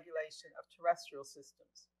and regulation of terrestrial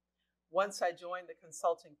systems. Once I joined the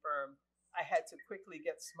consulting firm, I had to quickly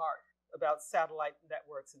get smart about satellite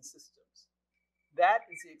networks and systems. That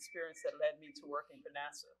is the experience that led me to working for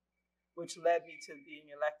NASA, which led me to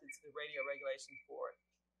being elected to the Radio Regulations Board.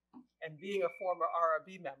 And being a former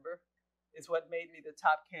RRB member is what made me the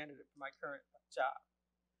top candidate for my current job.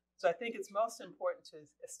 So I think it's most important to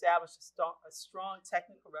establish a strong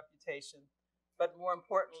technical reputation, but more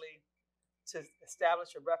importantly, to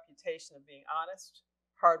establish a reputation of being honest,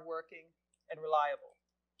 hardworking, and reliable.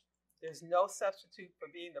 There's no substitute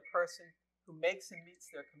for being the person who makes and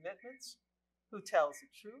meets their commitments, who tells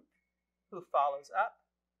the truth, who follows up,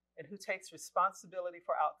 and who takes responsibility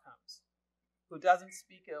for outcomes, who doesn't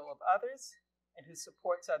speak ill of others, and who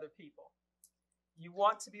supports other people. You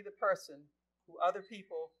want to be the person who other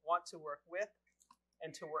people want to work with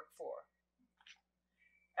and to work for.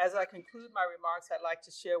 As I conclude my remarks, I'd like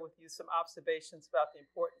to share with you some observations about the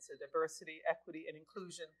importance of diversity, equity, and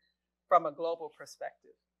inclusion from a global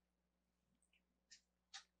perspective.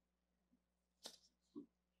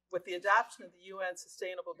 With the adoption of the UN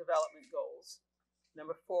Sustainable Development Goals,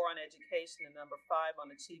 number 4 on education and number 5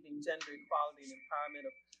 on achieving gender equality and empowerment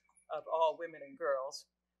of all women and girls,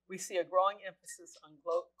 we see a growing emphasis on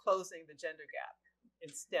closing the gender gap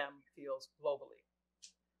in STEM fields globally.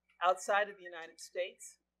 Outside of the United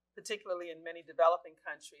States, particularly in many developing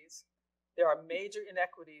countries, there are major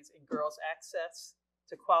inequities in girls' access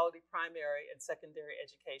to quality primary and secondary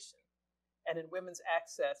education, and in women's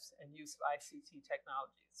access and use of ICT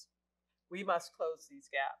technologies. We must close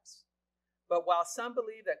these gaps. But while some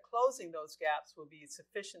believe that closing those gaps will be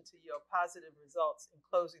sufficient to yield positive results in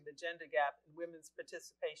closing the gender gap in women's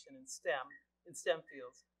participation in STEM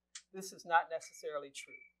fields, this is not necessarily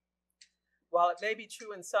true. While it may be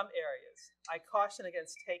true in some areas, I caution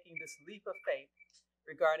against taking this leap of faith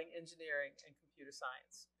regarding engineering and computer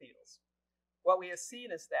science fields. What we have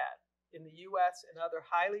seen is that in the US and other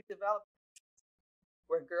highly developed countries,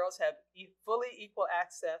 where girls have fully equal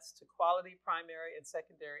access to quality primary and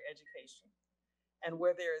secondary education, and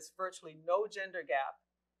where there is virtually no gender gap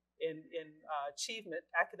in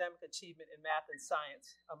academic achievement in math and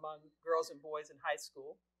science among girls and boys in high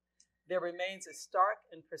school, there remains a stark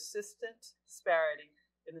and persistent disparity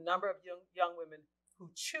in the number of young women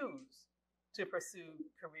who choose to pursue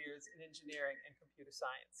careers in engineering and computer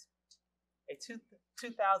science. A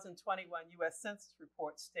 2021 US Census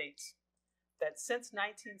report states that since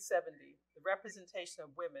 1970, the representation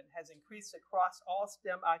of women has increased across all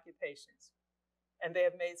STEM occupations, and they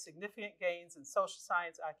have made significant gains in social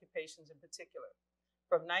science occupations in particular,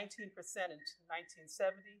 from 19% in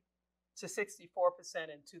 1970 to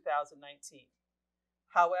 64% in 2019.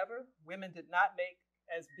 However, women did not make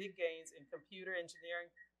as big gains in computer and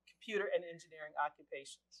engineering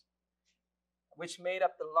occupations, which made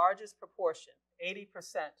up the largest proportion,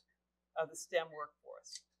 80% of the STEM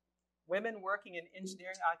workforce. Women working in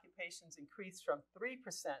engineering occupations increased from 3%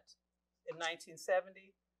 in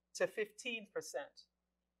 1970 to 15%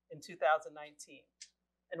 in 2019.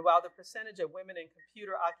 And while the percentage of women in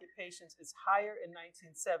computer occupations is higher in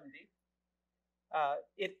 1970,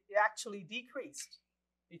 it actually decreased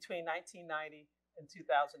between 1990 and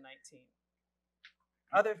 2019.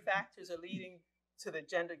 Other factors are leading to the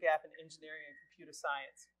gender gap in engineering and computer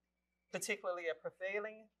science, particularly a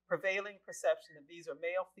prevailing perception that these are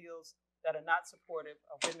male fields that are not supportive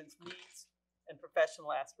of women's needs and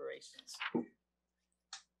professional aspirations.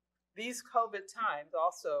 These COVID times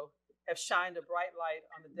also have shined a bright light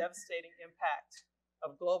on the devastating impact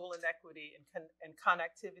of global inequity and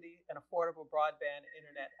connectivity and affordable broadband and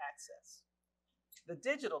internet access. The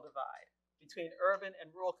digital divide between urban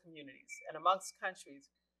and rural communities and amongst countries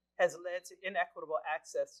has led to inequitable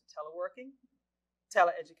access to teleworking,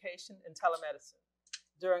 teleeducation, and telemedicine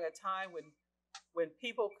during a time when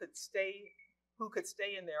people who could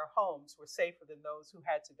stay in their homes were safer than those who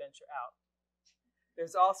had to venture out.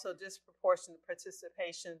 There's also disproportionate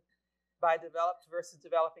participation by developed versus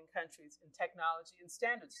developing countries in technology and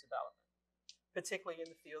standards development, particularly in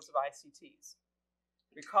the fields of ICTs.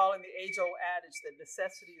 Recalling the age-old adage that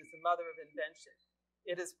necessity is the mother of invention,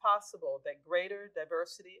 it is possible that greater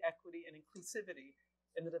diversity, equity, and inclusivity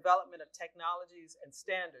in the development of technologies and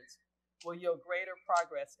standards will yield greater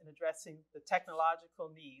progress in addressing the technological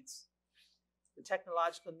needs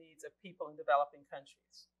of people in developing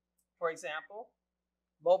countries. For example,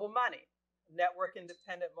 mobile money,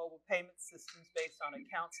 network-independent mobile payment systems based on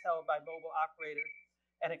accounts held by mobile operators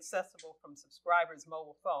and accessible from subscribers'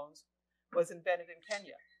 mobile phones, was invented in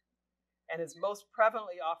Kenya and is most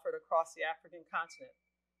prevalently offered across the African continent,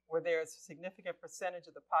 where there is a significant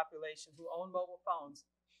percentage of the population who own mobile phones,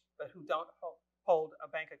 but who don't hold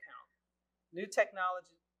a bank account. New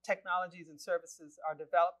technologies and services are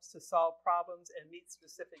developed to solve problems and meet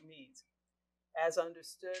specific needs, as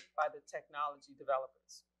understood by the technology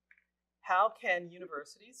developers. How can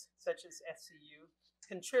universities, such as SCU,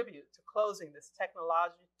 contribute to closing this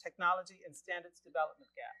technology and standards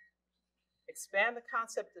development gap? Expand the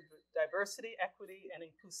concept of diversity, equity, and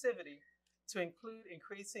inclusivity to include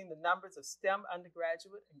increasing the numbers of STEM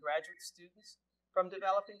undergraduate and graduate students from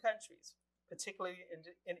developing countries, particularly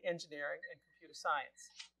in engineering and computer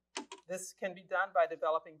science. This can be done by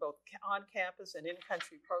developing both on-campus and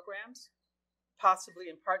in-country programs,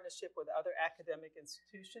 possibly in partnership with other academic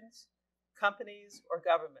institutions, companies, or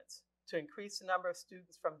governments, to increase the number of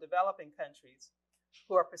students from developing countries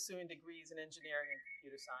who are pursuing degrees in engineering and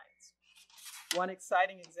computer science. One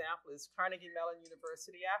exciting example is Carnegie Mellon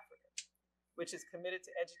University, Africa, which is committed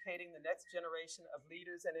to educating the next generation of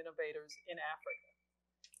leaders and innovators in Africa.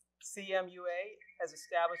 CMUA has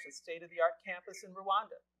established a state-of-the-art campus in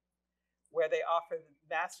Rwanda, where they offer the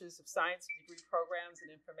Masters of Science degree programs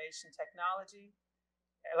in information technology,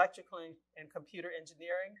 electrical and computer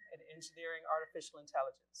engineering, and engineering artificial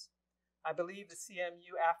intelligence. I believe the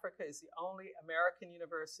CMU Africa is the only American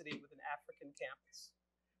university with an African campus.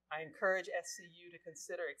 I encourage SCU to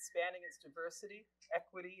consider expanding its diversity,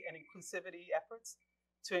 equity, and inclusivity efforts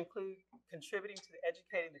to include contributing to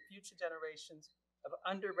educating the future generations of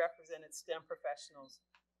underrepresented STEM professionals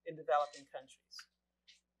in developing countries.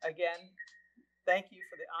 Again, thank you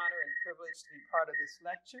for the honor and privilege to be part of this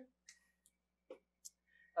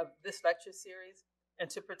lecture series, and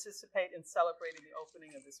to participate in celebrating the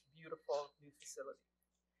opening of this beautiful new facility.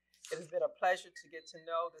 It has been a pleasure to get to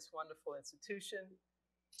know this wonderful institution,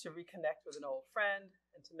 to reconnect with an old friend,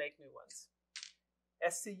 and to make new ones.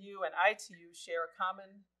 SCU and ITU share a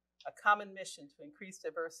common mission to increase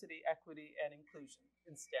diversity, equity, and inclusion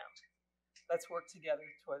in STEM. Let's work together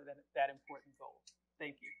toward that important goal.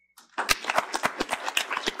 Thank you.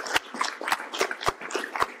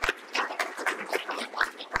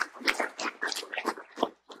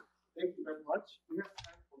 Thank you very much. We have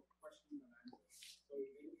time for questions and answers. So if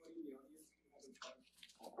anybody in the audience has a question.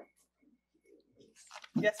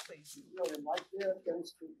 Yes, please. No, mic there, can you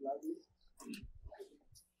speak loudly?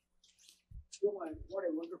 Joanne, what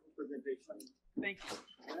a wonderful presentation. Thank you.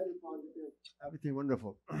 Very positive. Everything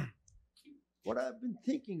wonderful. What I've been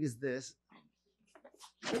thinking is this.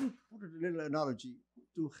 Let me put a little analogy.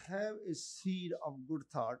 To have a seed of good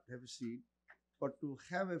thought, have a seed, but to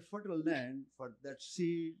have a fertile land for that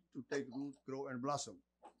seed to take root, grow, and blossom.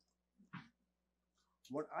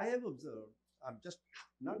 What I have observed, I'm just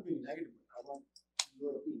not being negative, I want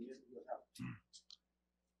your opinion, your help.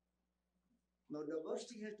 Now,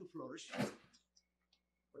 diversity has to flourish,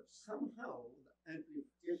 but somehow the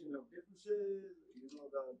amplification of differences,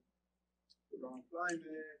 the wrong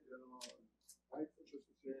climate, white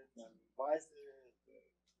supremacy and biases,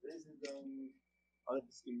 racism, other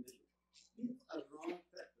discrimination. These are wrong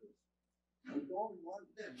factors. We don't want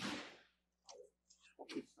them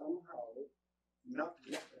to somehow not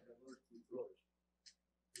let the diversity flourish.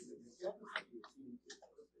 There are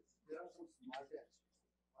some smart actions.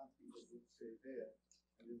 One people would say there,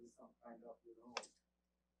 and this is some kind of,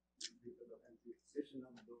 because of anticipation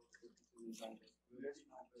of those, very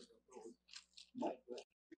complex of those. My question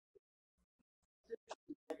is,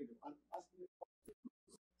 I'm asking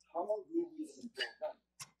how do we control that?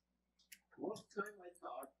 Most time I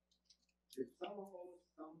thought if somehow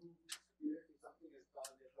some spirit or something has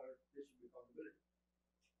caused a hurt, there should be accountability.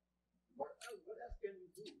 What else can we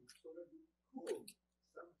do so that we could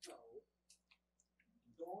somehow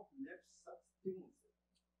don't let such things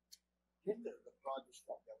hinder the progress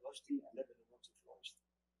of diversity and let the diversity flourish?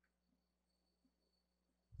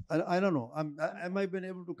 I don't know. Am I been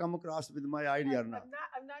able to come across with my idea or not?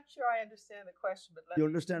 I'm not sure I understand the question, but you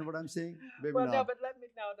understand what I'm saying? Maybe well, not. no, but let me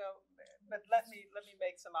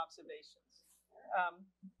make some observations.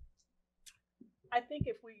 I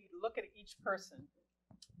think if we look at each person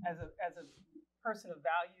as a person of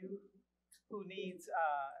value who needs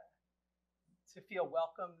to feel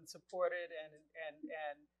welcome and supported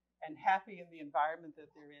and happy in the environment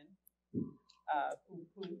that they're in,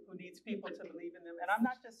 who needs people to believe in them. And I'm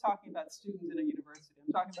not just talking about students in a university.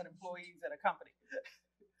 I'm talking about employees at a company.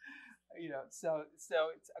 So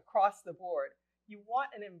it's across the board. You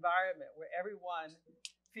want an environment where everyone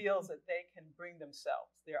feels that they can bring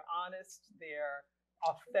themselves, their honest, their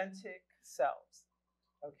authentic selves,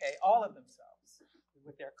 okay, all of themselves,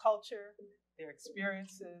 with their culture, their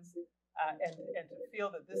experiences, and to feel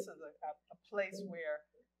that this is a place where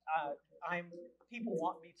people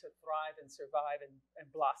want me to thrive and survive and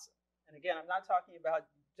blossom. And again, I'm not talking about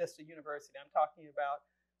just a university. I'm talking about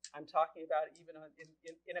even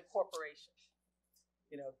in a corporation.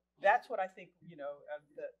 That's what I think.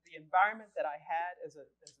 The environment that I had as a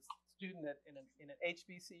student in an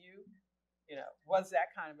HBCU, was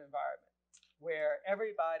that kind of environment where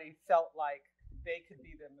everybody felt like they could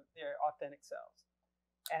be their authentic selves,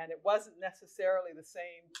 and it wasn't necessarily the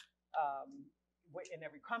same in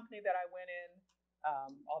every company that I went in.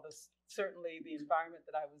 Although certainly the environment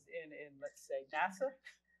that I was in, let's say, NASA,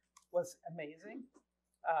 was amazing.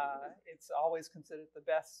 It's always considered the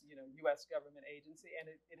best, U.S. government agency, and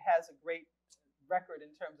it has a great record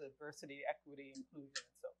in terms of diversity, equity, inclusion,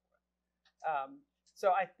 and so forth.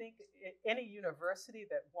 So I think any university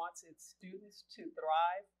that wants its students to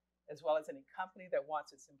thrive, as well as any company that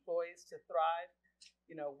wants its employees to thrive,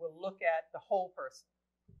 will look at the whole person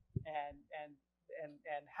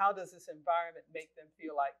and how does this environment make them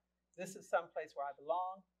feel like this is someplace where I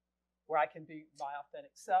belong, where I can be my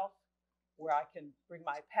authentic self, where I can bring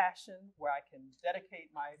my passion, where I can dedicate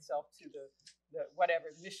myself to the whatever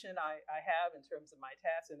mission I have in terms of my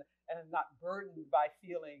tasks, and I'm not burdened by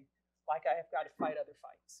feeling like I have got to fight other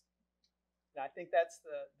fights. And I think that's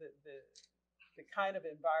the kind of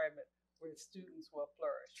environment where students will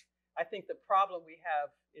flourish. I think the problem we have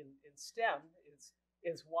in STEM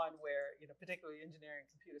is one where, particularly engineering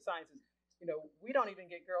and computer sciences, we don't even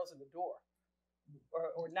get girls in the door,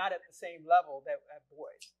 or not at the same level that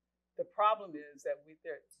boys. The problem is that we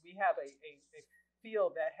have a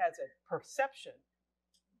field that has a perception,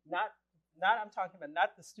 not I'm talking about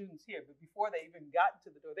not the students here, but before they even got to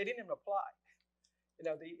the door, they didn't even apply.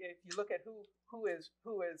 If you look at who is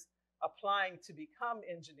applying to become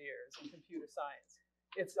engineers in computer science,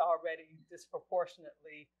 it's already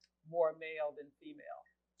disproportionately more male than female,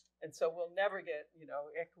 and so we'll never get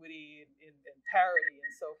equity and parity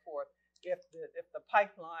and so forth if the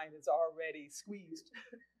pipeline is already squeezed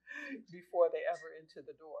before they ever enter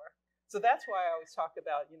the door. So that's why I always talk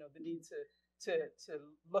about the need to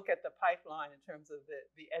look at the pipeline in terms of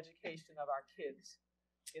the education of our kids,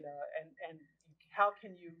 and how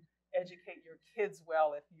can you educate your kids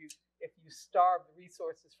well if you starve the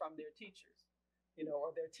resources from their teachers,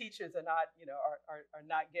 or their teachers are not are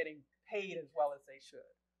not getting paid as well as they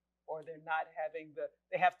should, or they're not having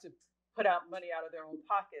they have to put out money out of their own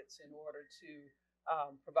pockets in order to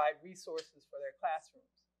provide resources for their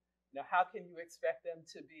classrooms. How can you expect them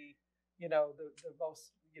to be, the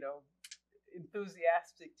most,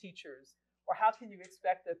 enthusiastic teachers? Or how can you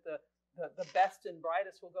expect that the best and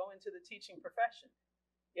brightest will go into the teaching profession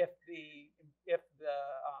if the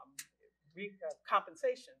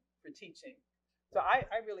compensation for teaching? So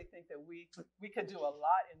I really think that we could do a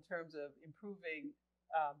lot in terms of improving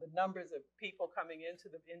the numbers of people coming into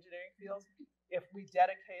the engineering fields if we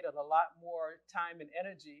dedicated a lot more time and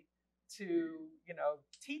energy to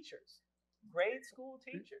teachers, grade school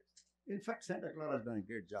teachers. In fact, Santa Clara has done a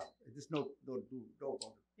great job. There's no about it.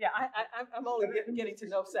 Yeah, I'm only getting to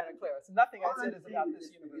know Santa Clara. So nothing I said is about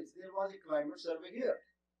this university. There was a climate survey here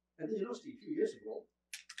at the university a few years ago.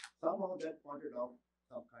 Somehow that pointed out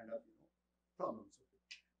some kind of problems.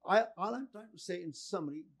 All I'm trying to say in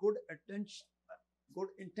summary, good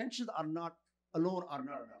intentions are not alone are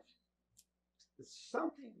not enough.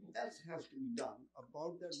 Something else has to be done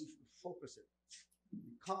about that. We should focus it,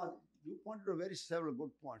 because you pointed out several good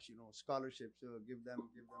points. Scholarships, give them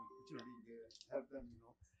opportunity, help them,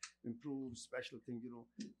 improve special things.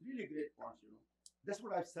 Really great points. That's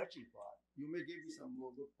what I'm searching for. You may give me some more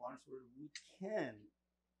good points where we can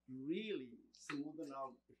really smoothen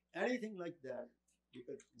out anything like that,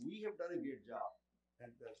 because we have done a great job, and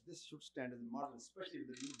this should stand as a model, especially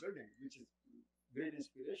with the new building, which is great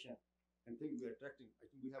inspiration. And think we're attracting. I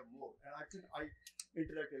think we have more. And I think I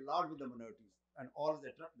interact a lot with the minorities and always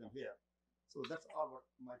attract them here. So that's all what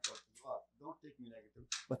my thoughts are. Don't take me negative.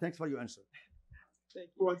 But thanks for your answer.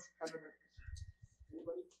 Thank you.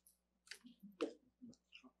 Anybody?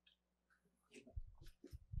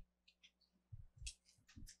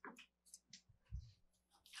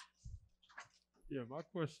 Yeah, my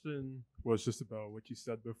question was just about what you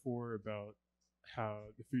said before about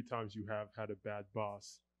how the few times you have had a bad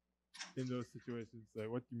boss. In those situations, like,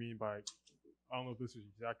 what do you mean by, I don't know if this is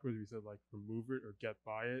exactly what you said, like remove it or get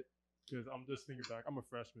by it? Because I'm just thinking back, I'm a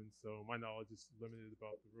freshman, so my knowledge is limited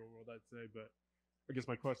about the real world, I'd say. But I guess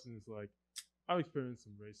my question is, like, I've experienced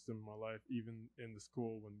some racism in my life, even in the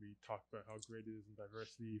school when we talk about how great it is in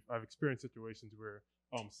diversity. I've experienced situations where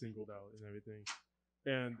I'm singled out and everything.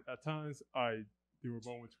 And at times, there were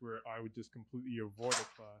moments where I would just completely avoid a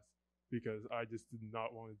class because I just did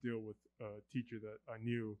not want to deal with a teacher that I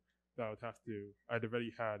knew that I'd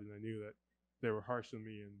already had, and I knew that they were harsh on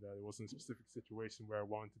me and that it wasn't a specific situation where I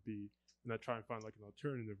wanted to be, and I try and find like an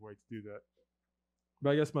alternative way to do that.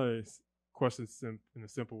 But I guess my question in a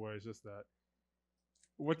simple way is just that,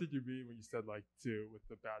 what did you mean when you said like with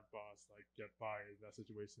the bad boss, like get by in that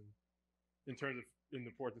situation, in terms of in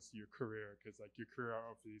the importance of your career? Because like your career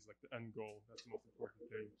obviously is like the end goal. That's the most important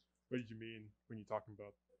thing. What did you mean when you're talking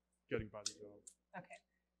about getting by the job? Okay.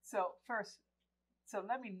 So first,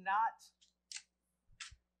 let me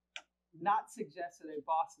not suggest that a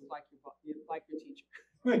boss is like your teacher.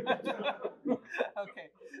 Okay.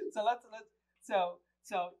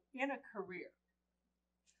 So in a career,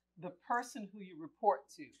 the person who you report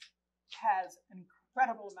to has an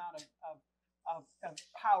incredible amount of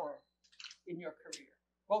power in your career,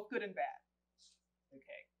 both good and bad.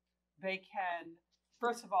 Okay. They can,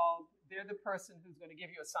 first of all, they're the person who's going to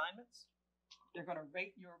give you assignments. They're going to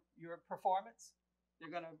rate your performance.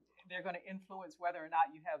 They're going to influence whether or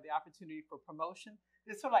not you have the opportunity for promotion.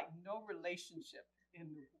 There's sort of like no relationship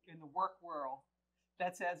in the work world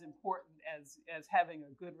that's as important as having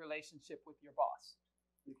a good relationship with your boss.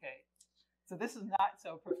 Okay, so this is not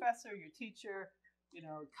so professor, your teacher,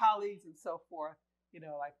 colleagues and so forth.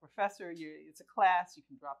 Like professor, it's a class. You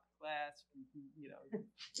can drop the class.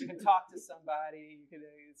 You can talk to somebody. You can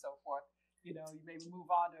and so forth. You maybe move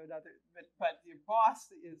on to another. But your boss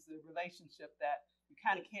is the relationship that you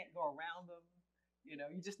kind of can't go around them.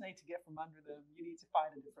 You just need to get from under them. You need to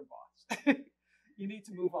find a different boss. You need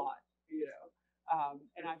to move on.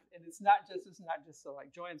 And it's not just so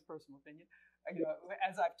like Joanne's personal opinion.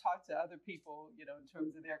 As I've talked to other people, in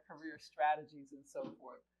terms of their career strategies and so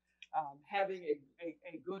forth, having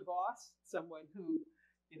a good boss, someone who,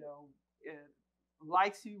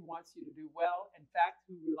 likes you, wants you to do well, in fact,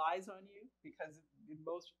 who relies on you, because in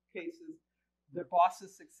most cases, the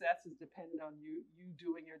boss's success is dependent on you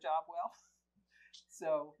doing your job well.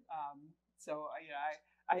 So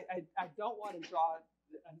I don't want to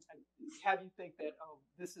have you think that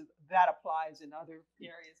that applies in other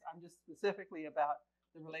areas. I'm just specifically about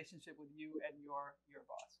the relationship with you and your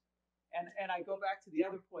boss. And I go back to the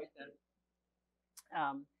other point that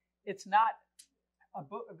it's not a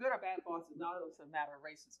good or bad boss is not also a matter of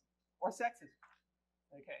racism or sexism.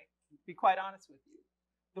 Okay, be quite honest with you.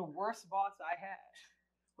 The worst boss I had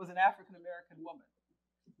was an African American woman.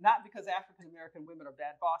 Not because African American women are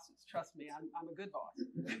bad bosses. Trust me, I'm a good boss.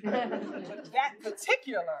 But that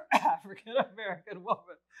particular African American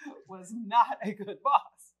woman was not a good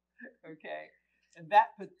boss. Okay, and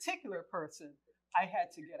that particular person I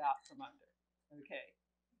had to get out from under. Okay,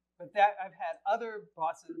 but that I've had other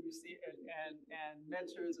bosses, you see, and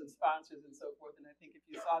mentors and sponsors and so forth. And I think if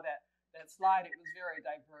you saw that slide, it was very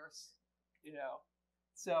diverse.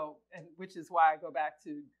 So, and which is why I go back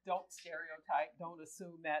to don't stereotype, don't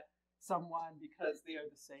assume that someone, because they are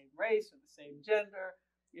the same race or the same gender,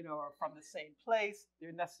 or from the same place,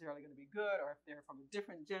 they're necessarily going to be good, or if they're from a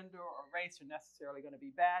different gender or race, they're necessarily going to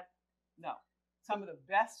be bad. No. Some of the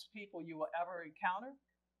best people you will ever encounter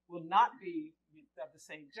will not be of the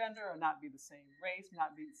same gender, or not be the same race,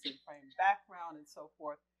 not be the same background, and so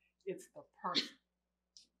forth. It's the person.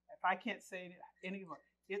 If I can't say it anymore,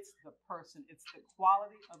 it's the person. It's the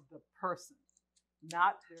quality of the person,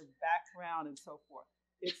 not their background and so forth.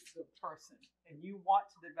 It's the person. And you want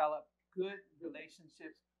to develop good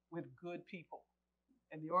relationships with good people.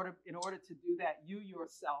 And in order to do that, you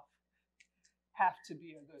yourself have to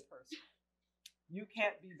be a good person. You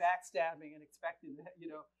can't be backstabbing and expecting,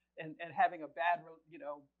 and having a bad,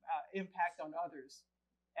 impact on others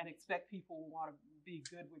and expect people will want to be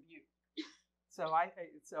good with you. So I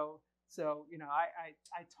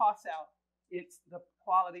toss out, it's the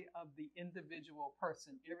quality of the individual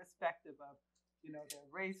person, irrespective of, their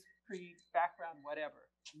race, creed, background,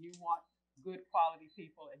 whatever. You want good quality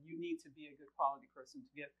people, and you need to be a good quality person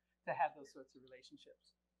to have those sorts of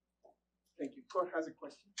relationships. Thank you. Cor has a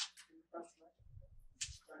question.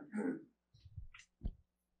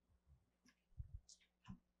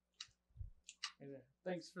 Hey there.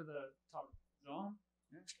 Thanks for the talk, John.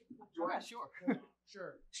 Yeah, sure.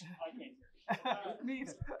 Sure. I can't hear. Me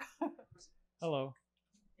either. Hello.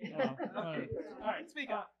 All right. Speak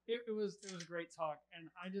up. It was a great talk, and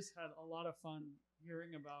I just had a lot of fun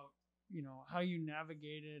hearing about how you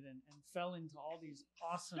navigated and fell into all these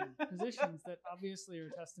awesome positions that obviously are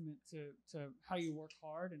a testament to how you work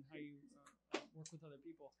hard and how you work with other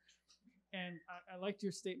people. And I liked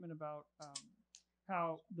your statement about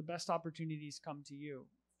how the best opportunities come to you.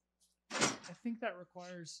 I think that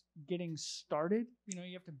requires getting started.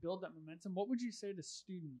 You have to build that momentum. What would you say to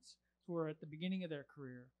students who are at the beginning of their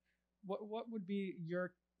career what would be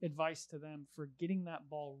your advice to them for getting that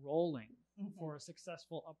ball rolling for a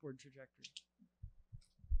successful upward trajectory?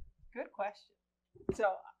 Good question. So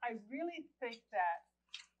I really think that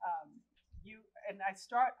I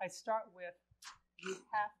start with, you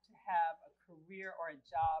have to have a career or a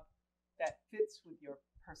job that fits with your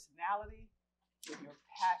personality, with your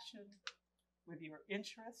passion, with your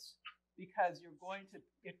interests, because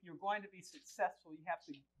if you're going to be successful, you have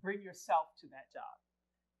to bring yourself to that job,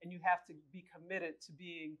 and you have to be committed to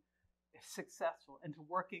being successful and to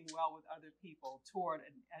working well with other people toward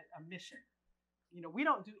a mission. We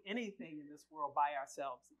don't do anything in this world by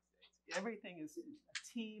ourselves these days. Everything is a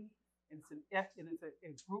team, and it's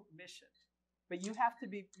a group mission. But you have to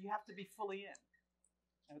be fully in.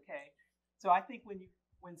 Okay, so I think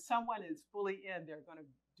when someone is fully in, they're going to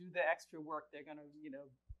do the extra work. They're going to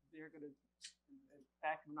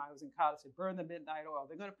back when I was in college, they burn the midnight oil.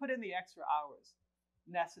 They're going to put in the extra hours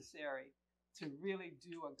necessary to really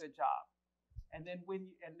do a good job, and then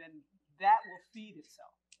that will feed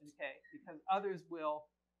itself. Okay, because others will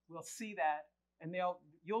see that, and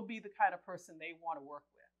you'll be the kind of person they want to work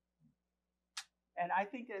with. And I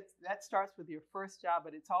think that starts with your first job,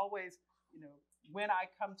 but it's always, when I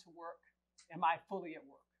come to work, am I fully at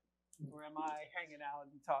work, or am I hanging out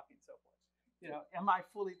and talking and so forth? Am I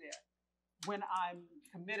fully there? When I'm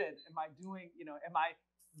committed, am I doing?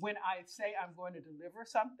 When I say I'm going to deliver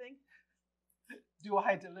something, do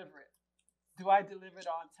I deliver it? Do I deliver it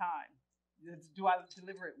on time? Do I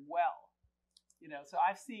deliver it well? So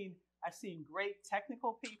I've seen great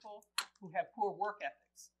technical people who have poor work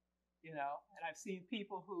ethics, and I've seen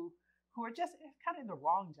people who are just kind of in the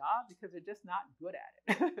wrong job because they're just not good at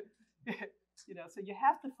it. So you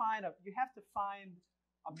have to find a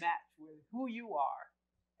match with who you are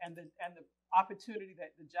and the opportunity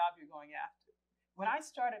that the job you're going after. When I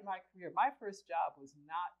started my career, my first job was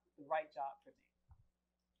not the right job for me.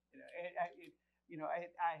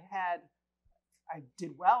 I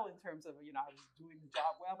did well in terms of, I was doing the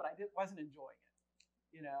job well, but I wasn't enjoying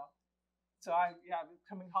it, So I was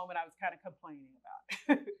coming home and I was kind of complaining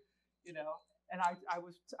about it, And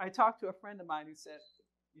I talked to a friend of mine who said,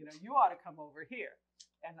 you ought to come over here.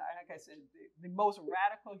 And like I said, the most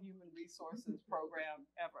radical human resources program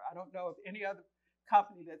ever. I don't know of any other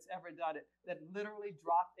company that's ever done it, that literally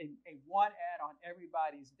dropped a one ad on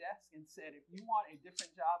everybody's desk and said, if you want a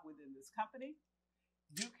different job within this company,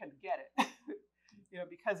 you can get it.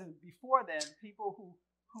 Because before then, people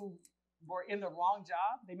who were in the wrong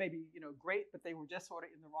job, they may be, great, but they were just sort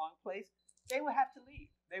of in the wrong place, they would have to leave.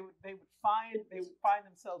 They would find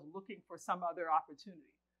themselves looking for some other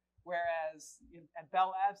opportunity. Whereas at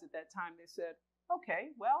Bell Labs at that time, they said,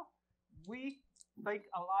 okay, well, we think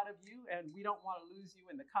a lot of you and we don't want to lose you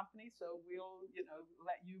in the company, so we'll,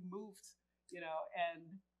 let you move, and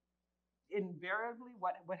invariably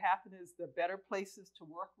what happened is the better places to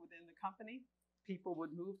work within the company, people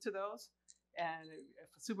would move to those. And if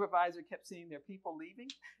a supervisor kept seeing their people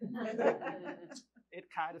leaving, it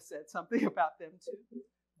kind of said something about them too.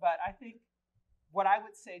 But I think what I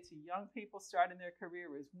would say to young people starting their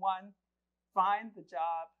career is, one, find the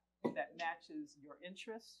job that matches your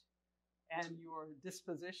interests and your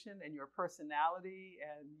disposition and your personality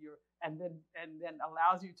and then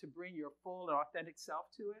allows you to bring your full and authentic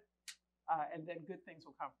self to it. And then good things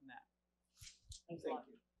will come from that. Thank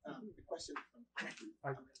you. The question from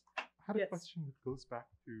I had a question that goes back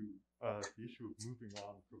to the issue of moving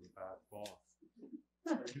on from a bad boss.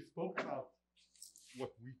 You spoke about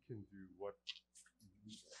what we can do,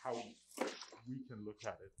 how we can look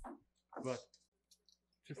at it. But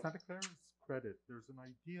to Santa Clara's credit, there's an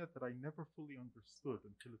idea that I never fully understood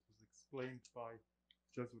until it was explained by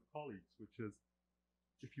Jesuit colleagues, which is,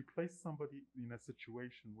 if you place somebody in a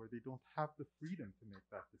situation where they don't have the freedom to make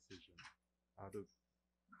that decision out of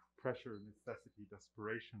pressure, necessity,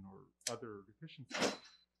 desperation, or other deficiencies,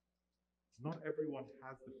 not everyone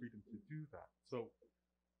has the freedom to do that. So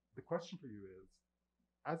the question for you is,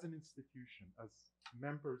 as an institution, as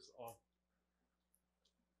members of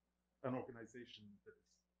an organization that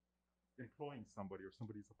is employing somebody or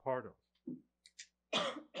somebody's a part of,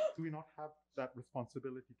 do we not have that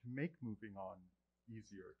responsibility to make moving on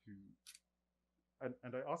easier?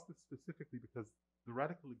 And I ask this specifically because the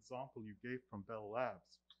radical example you gave from Bell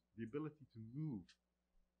Labs, the ability to move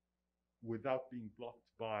without being blocked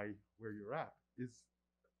by where you're at, is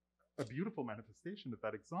a beautiful manifestation of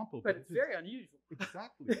that example. But it's very unusual.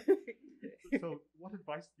 Exactly. So what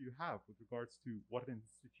advice do you have with regards to what an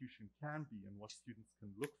institution can be and what students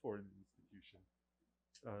can look for in an institution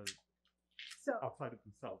outside of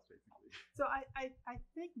themselves, basically? So I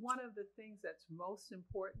think one of the things that's most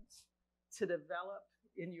important to develop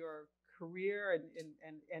in your career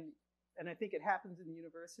and I think it happens in the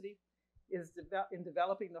university is in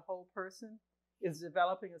developing the whole person is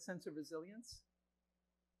developing a sense of resilience,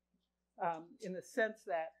 in the sense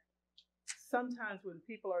that sometimes when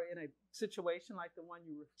people are in a situation like the one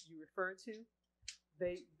you refer to,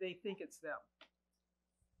 they think it's them.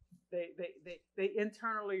 They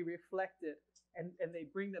internally reflect it and they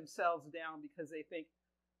bring themselves down because they think,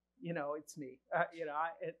 it's me,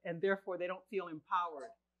 and therefore they don't feel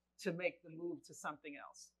empowered to make the move to something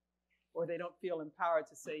else, or they don't feel empowered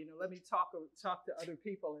to say, let me talk to other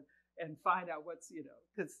people and find out what's,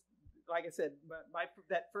 because like I said,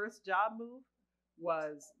 that first job move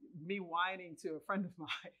was me whining to a friend of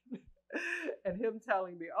mine and him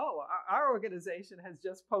telling me, oh, our organization has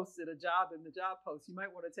just posted a job in the job post. You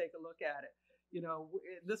might want to take a look at it.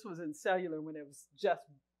 This was in cellular when it was just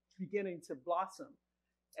beginning to blossom.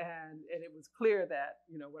 And it was clear that,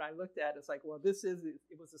 what I looked at is like, well,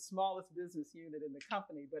 it was the smallest business unit in the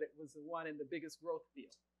company, but it was the one in the biggest growth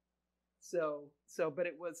field. But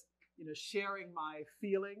it was, sharing my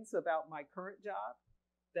feelings about my current job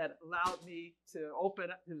that allowed me to open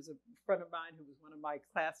up. There was a friend of mine who was one of my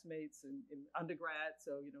classmates in undergrad.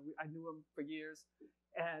 So, I knew him for years.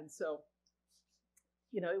 And so,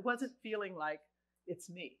 it wasn't feeling like it's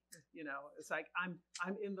me, it's like I'm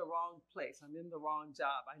in the wrong place. I'm in the wrong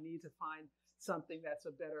job. I need to find something that's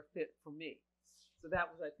a better fit for me. So that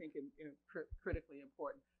was, I think, critically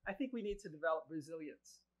important. I think we need to develop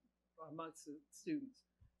resilience amongst the students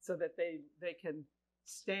so that they can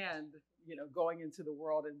stand, going into the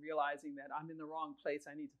world and realizing that I'm in the wrong place.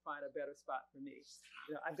 I need to find a better spot for me.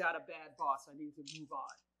 I've got a bad boss. I need to move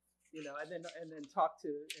on, and then talk to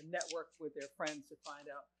and network with their friends to find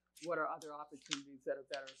out what are other opportunities that are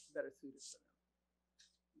better suited for them.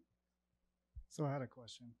 So I had a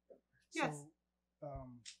question. Yes. So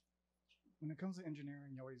when it comes to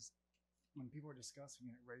engineering, when people are discussing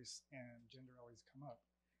it, race and gender always come up.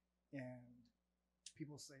 And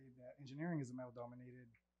people say that engineering is a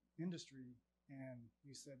male-dominated industry, and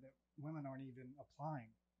you said that women aren't even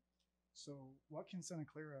applying. So what can Santa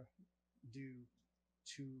Clara do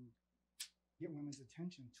to get women's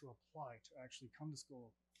attention to apply, to actually come to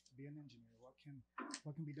school, to be an engineer? What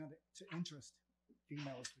can be done to interest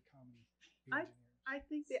females to come and be engineers? I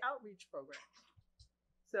think the outreach program.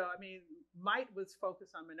 So, MITE was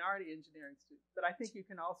focused on minority engineering students, but I think you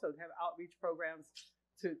can also have outreach programs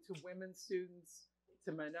to women students,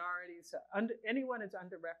 to minorities, anyone who's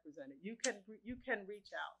underrepresented. You can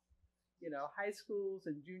reach out, high schools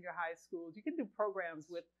and junior high schools. You can do programs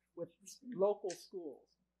with local schools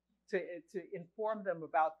to inform them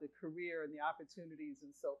about the career and the opportunities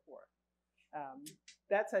and so forth.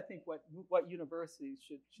 That's, I think, what universities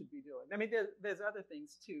should be doing. There's other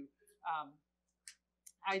things too.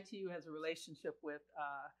 ITU has a relationship with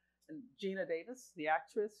Gina Davis, the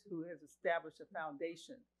actress, who has established a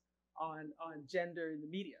foundation on gender in the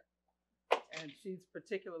media, and she's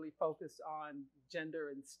particularly focused on gender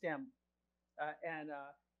and STEM,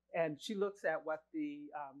 and she looks at what the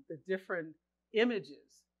different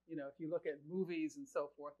images. If you look at movies and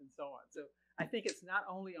so forth and so on. So I think it's not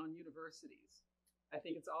only on universities. I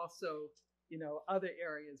think it's also, other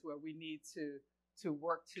areas where we need to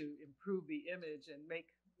work to improve the image and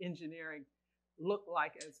make engineering look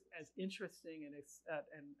like as interesting and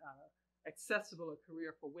accessible a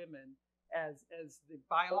career for women as the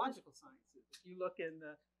biological sciences. If you look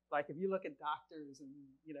at doctors and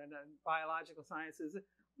biological sciences,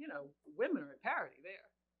 women are at parity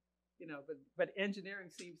there. But engineering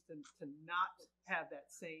seems to not have that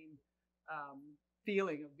same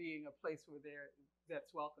feeling of being a place where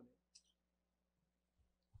that's welcoming.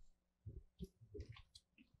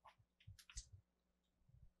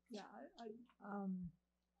 Yeah,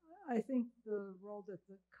 I think the role that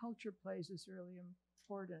the culture plays is really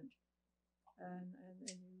important, and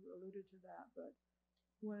you alluded to that. But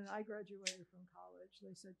when I graduated from college,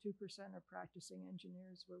 they said 2% of practicing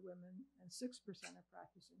engineers were women and 6% of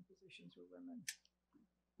practicing physicians were women.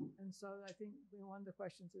 And so I think one of the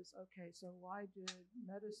questions is, okay, so why did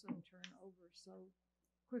medicine turn over so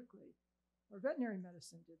quickly? Or veterinary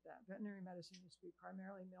medicine did that. Veterinary medicine used to be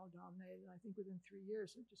primarily male-dominated, and I think within 3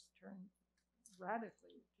 years it just turned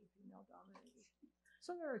radically to female-dominated.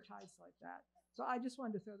 So there are ties like that. So I just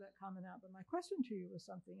wanted to throw that comment out. But my question to you was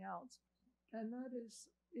something else. And that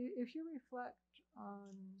is, if you reflect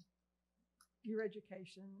on your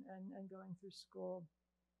education and going through school,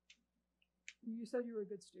 you said you were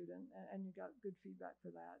a good student and you got good feedback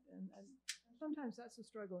for that. And sometimes that's a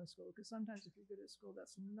struggle in school, because sometimes if you're good at school,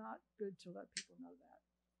 that's not good to let people know that.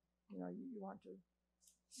 You want to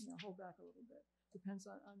hold back a little bit.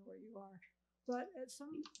 Depends on where you are. But at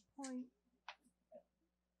some point,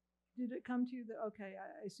 did it come to you that, okay,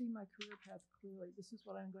 I see my career path clearly. This is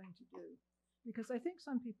what I'm going to do? Because I think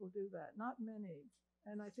some people do that, not many.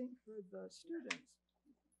 And I think for the students,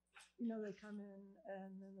 you know, they come in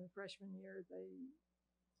and in the freshman year,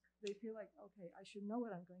 they feel like, okay, I should know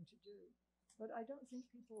what I'm going to do. But I don't think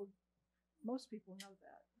most people know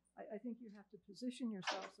that. I think you have to position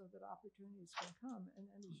yourself so that opportunities can come. And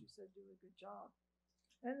as you said, do a good job.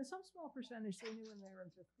 And in some small percentage, they knew when they were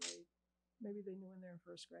in 5th grade. Maybe they knew when they were in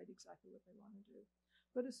 1st grade exactly what they want to do.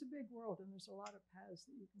 But it's a big world, and there's a lot of paths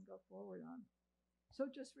that you can go forward on. So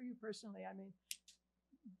just for you personally, I mean,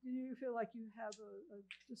 do you feel like you have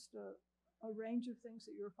just a range of things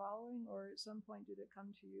that you're following, or at some point did it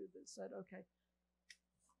come to you that said, okay,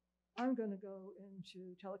 I'm going to go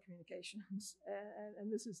into telecommunications, and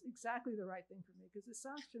this is exactly the right thing for me? Because it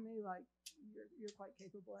sounds to me like you're quite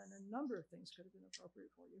capable, and a number of things could have been appropriate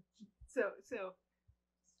for you. So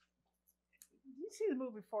you see the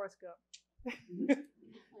movie Forrest Gump?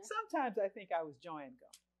 Sometimes I think I was Joanne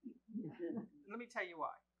Gump. Let me tell you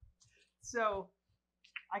why. So,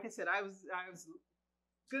 like I said, I was a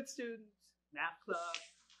good student, math club,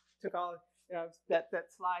 took all, you know, that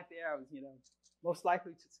slide there. I was, you know, most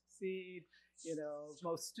likely to succeed, you know,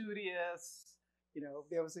 most studious. You know,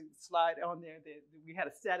 there was a slide on there that we had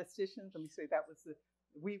a statistician. Let me say that was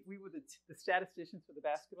we were the statisticians for the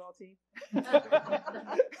basketball team.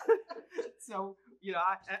 So, you know,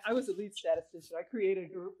 I was the lead statistician. I created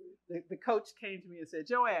a group. The coach came to me and said,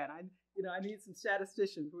 Joanne, I need some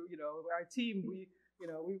statisticians. You know, our team,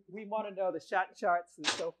 we want to know the shot charts and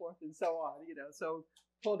so forth and so on, you know. So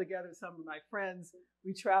pulled together some of my friends.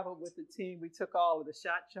 We traveled with the team. We took all of the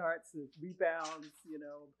shot charts, the rebounds, you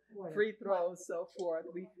know, free throws, so forth.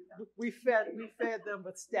 We fed them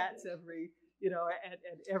with stats every, you know, and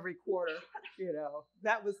every quarter, you know.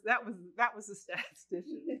 That was the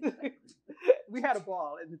statistician. We had a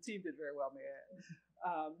ball, and the team did very well,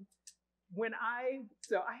 man.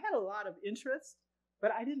 So I had a lot of interest,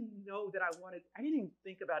 but I didn't know that I didn't even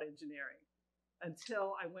think about engineering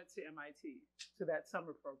until I went to MIT, to that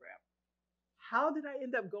summer program. How did I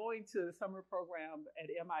end up going to the summer program at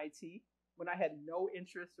MIT when I had no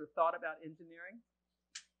interest or thought about engineering?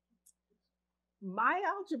 My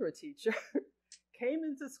algebra teacher came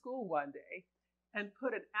into school one day and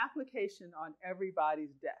put an application on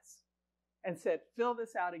everybody's desk and said, fill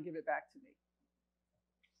this out and give it back to me.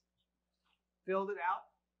 Filled it out,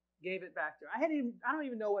 gave it back to her. I don't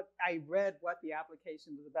even know what the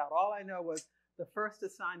application was about. All I know was the first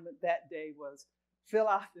assignment that day was fill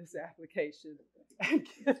out this application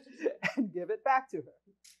and give it back to her.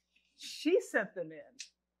 She sent them in.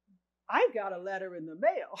 I got a letter in the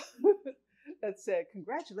mail that said,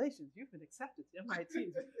 congratulations, you've been accepted to MIT's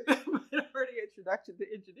Minority Introduction to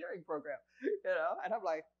Engineering program. You know, and I'm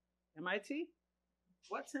like, MIT?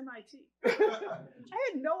 What's MIT? I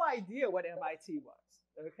had no idea what MIT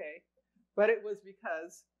was, okay? But it was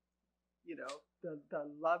because, you know, the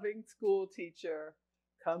loving school teacher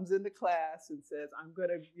comes into class and says, I'm going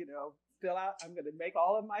to, you know, I'm going to make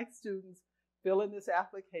all of my students fill in this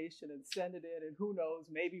application and send it in, and who knows,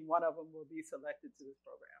 maybe one of them will be selected to this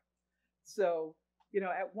program. So, you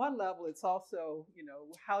know, at one level, it's also, you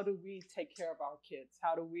know, how do we take care of our kids?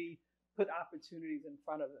 How do we put opportunities in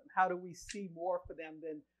front of them? How do we see more for them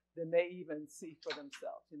than they even see for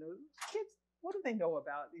themselves? You know, kids, what do they know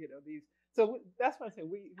about, you know, these? So that's what I'm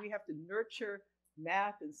saying. We have to nurture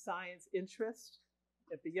math and science interest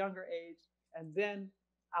at the younger age, and then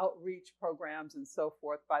outreach programs and so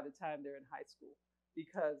forth by the time they're in high school.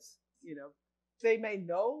 Because, you know, they may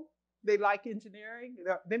know they like engineering,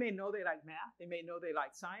 they may know they like math, they may know they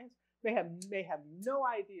like science, may have no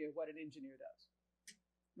idea what an engineer does.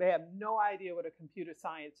 They have no idea what a computer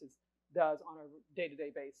scientist does on a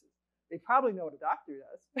day-to-day basis. They probably know what a doctor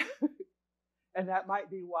does. And that might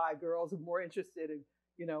be why girls are more interested in,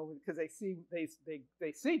 you know, because they see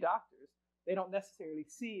doctors. They don't necessarily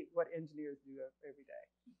see what engineers do every day.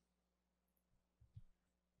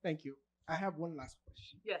 Thank you. I have one last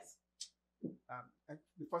question. Yes.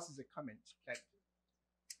 The first is a comment that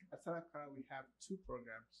at Santa Clara we have 2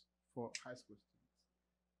 programs for high school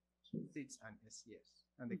students, SIDS and SCS,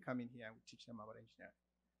 and they come in here and we teach them about engineering.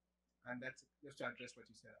 And that's just to address what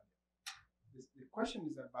you said earlier. The question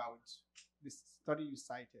is about this study you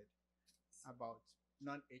cited about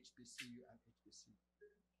non-HBCU and HBCU.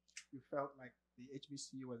 You felt like the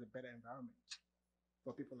HBCU was a better environment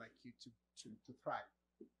for people like you to thrive.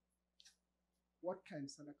 What can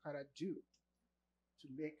Santa Clara do to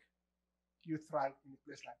make you thrive in a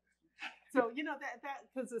place like that? So, you know, that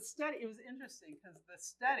because the study, it was interesting because the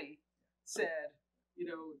study said,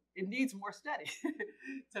 it needs more study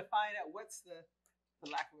to find out what's for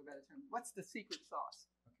lack of a better term, what's the secret sauce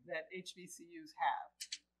that HBCUs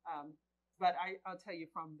have. But I'll tell you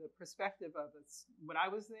from the perspective of when I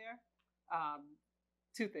was there,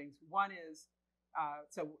 two things. One is,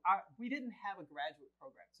 we didn't have a graduate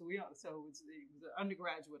program, so it was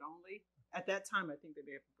undergraduate only. At that time, I think they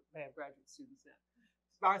may have graduate students then.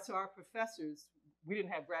 So our professors, we didn't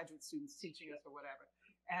have graduate students teaching us or whatever,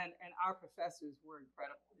 and our professors were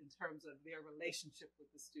incredible in terms of their relationship with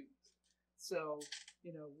the students. So,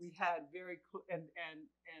 we had and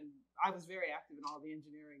I was very active in all the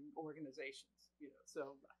engineering organizations,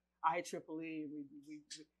 so IEEE,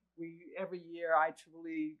 we every year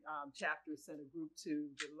IEEE chapter sent a group to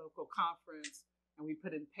the local conference, and we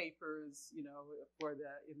put in papers, for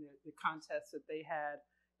the contests that they had,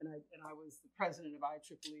 and I was the president of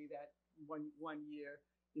IEEE that one year.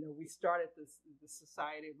 We started the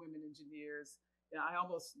Society of Women Engineers, and I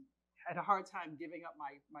almost had a hard time giving up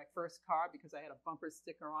my first car because I had a bumper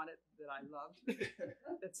sticker on it that I loved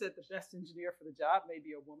that said the best engineer for the job may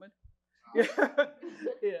be a woman.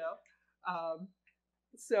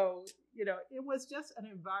 So it was just an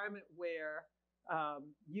environment where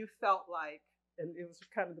you felt like, and it was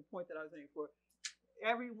kind of the point that I was aiming for,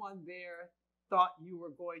 everyone there thought you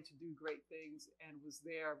were going to do great things and was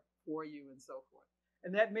there for you and so forth. And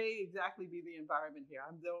that may exactly be the environment here. I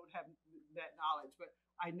don't have that knowledge, but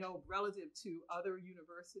I know relative to other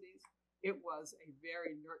universities, it was a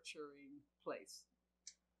very nurturing place.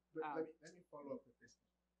 But let me follow up with this.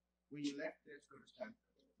 When you left there to go to Stanford,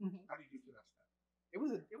 how did you feel at Stanford? It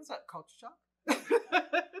was a culture shock.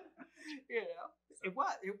 It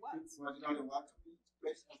was. Was it not a welcoming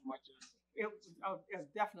place as much as?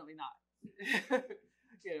 Definitely not.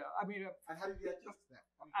 And how did you adjust to that?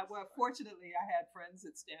 Well, fortunately, I had friends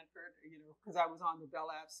at Stanford, because I was on the Bell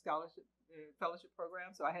Labs scholarship fellowship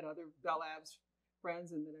program. So I had other Bell Labs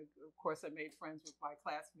friends. And then, of course, I made friends with my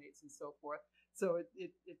classmates and so forth. So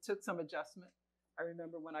it took some adjustment. I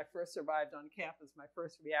remember when I first arrived on campus, my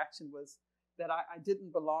first reaction was that I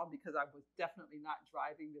didn't belong because I was definitely not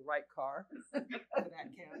driving the right car for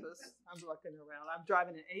that campus. I'm looking around. I'm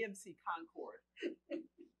driving an AMC Concorde.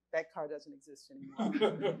 That car doesn't exist anymore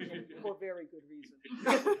for very good reason.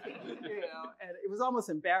 And it was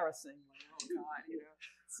almost embarrassing. Like, oh God,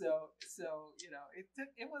 So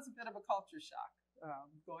it was a bit of a culture shock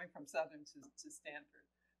going from Southern to Stanford.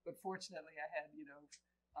 But fortunately, I had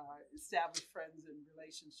established friends and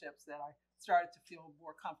relationships that I started to feel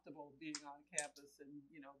more comfortable being on campus and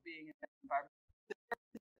being in that environment.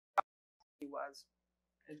 He was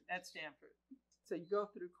at Stanford. So you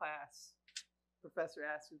go through class. Professor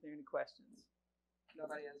asks if there are any questions.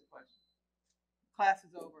 Nobody has a question. Class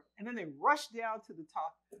is over. And then they rush down to the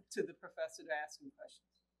top to the professor to ask him questions.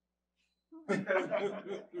 What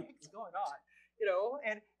the heck's going on?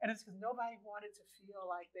 And it's because nobody wanted to feel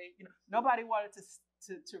like nobody wanted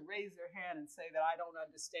to raise their hand and say that I don't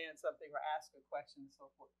understand something or ask a question and so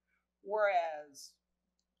forth. Whereas,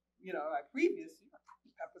 previously,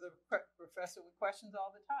 the professor with questions all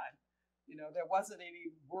the time. There wasn't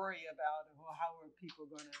any worry about, well, how are people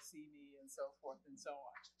going to see me and so forth and so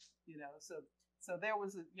on. So there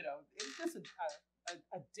was it was just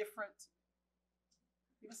a different.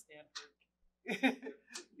 It was Stanford.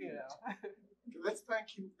 Let's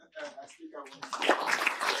thank him. I think I will.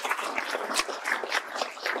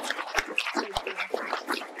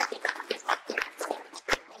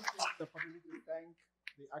 The opportunity to thank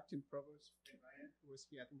the acting provost, Ryan, who was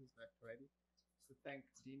here. I think he's left already. To thank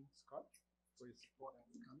Dean Scott for his support and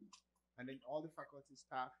coming, and then all the faculty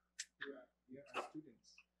staff who are here and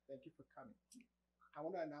students. Thank you for coming. I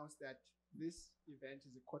want to announce that this event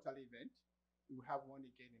is a quarterly event. We will have one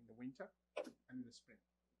again in the winter and in the spring.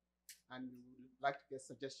 And we would like to get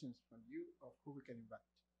suggestions from you of who we can invite.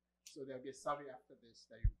 So there'll be a survey after this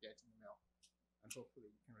that you'll get in the mail, and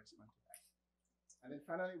hopefully you can respond to that. And then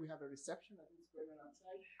finally, we have a reception that is going on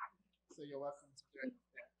outside. So you're welcome to join us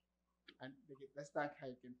there. And let's thank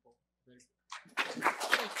her again for very good.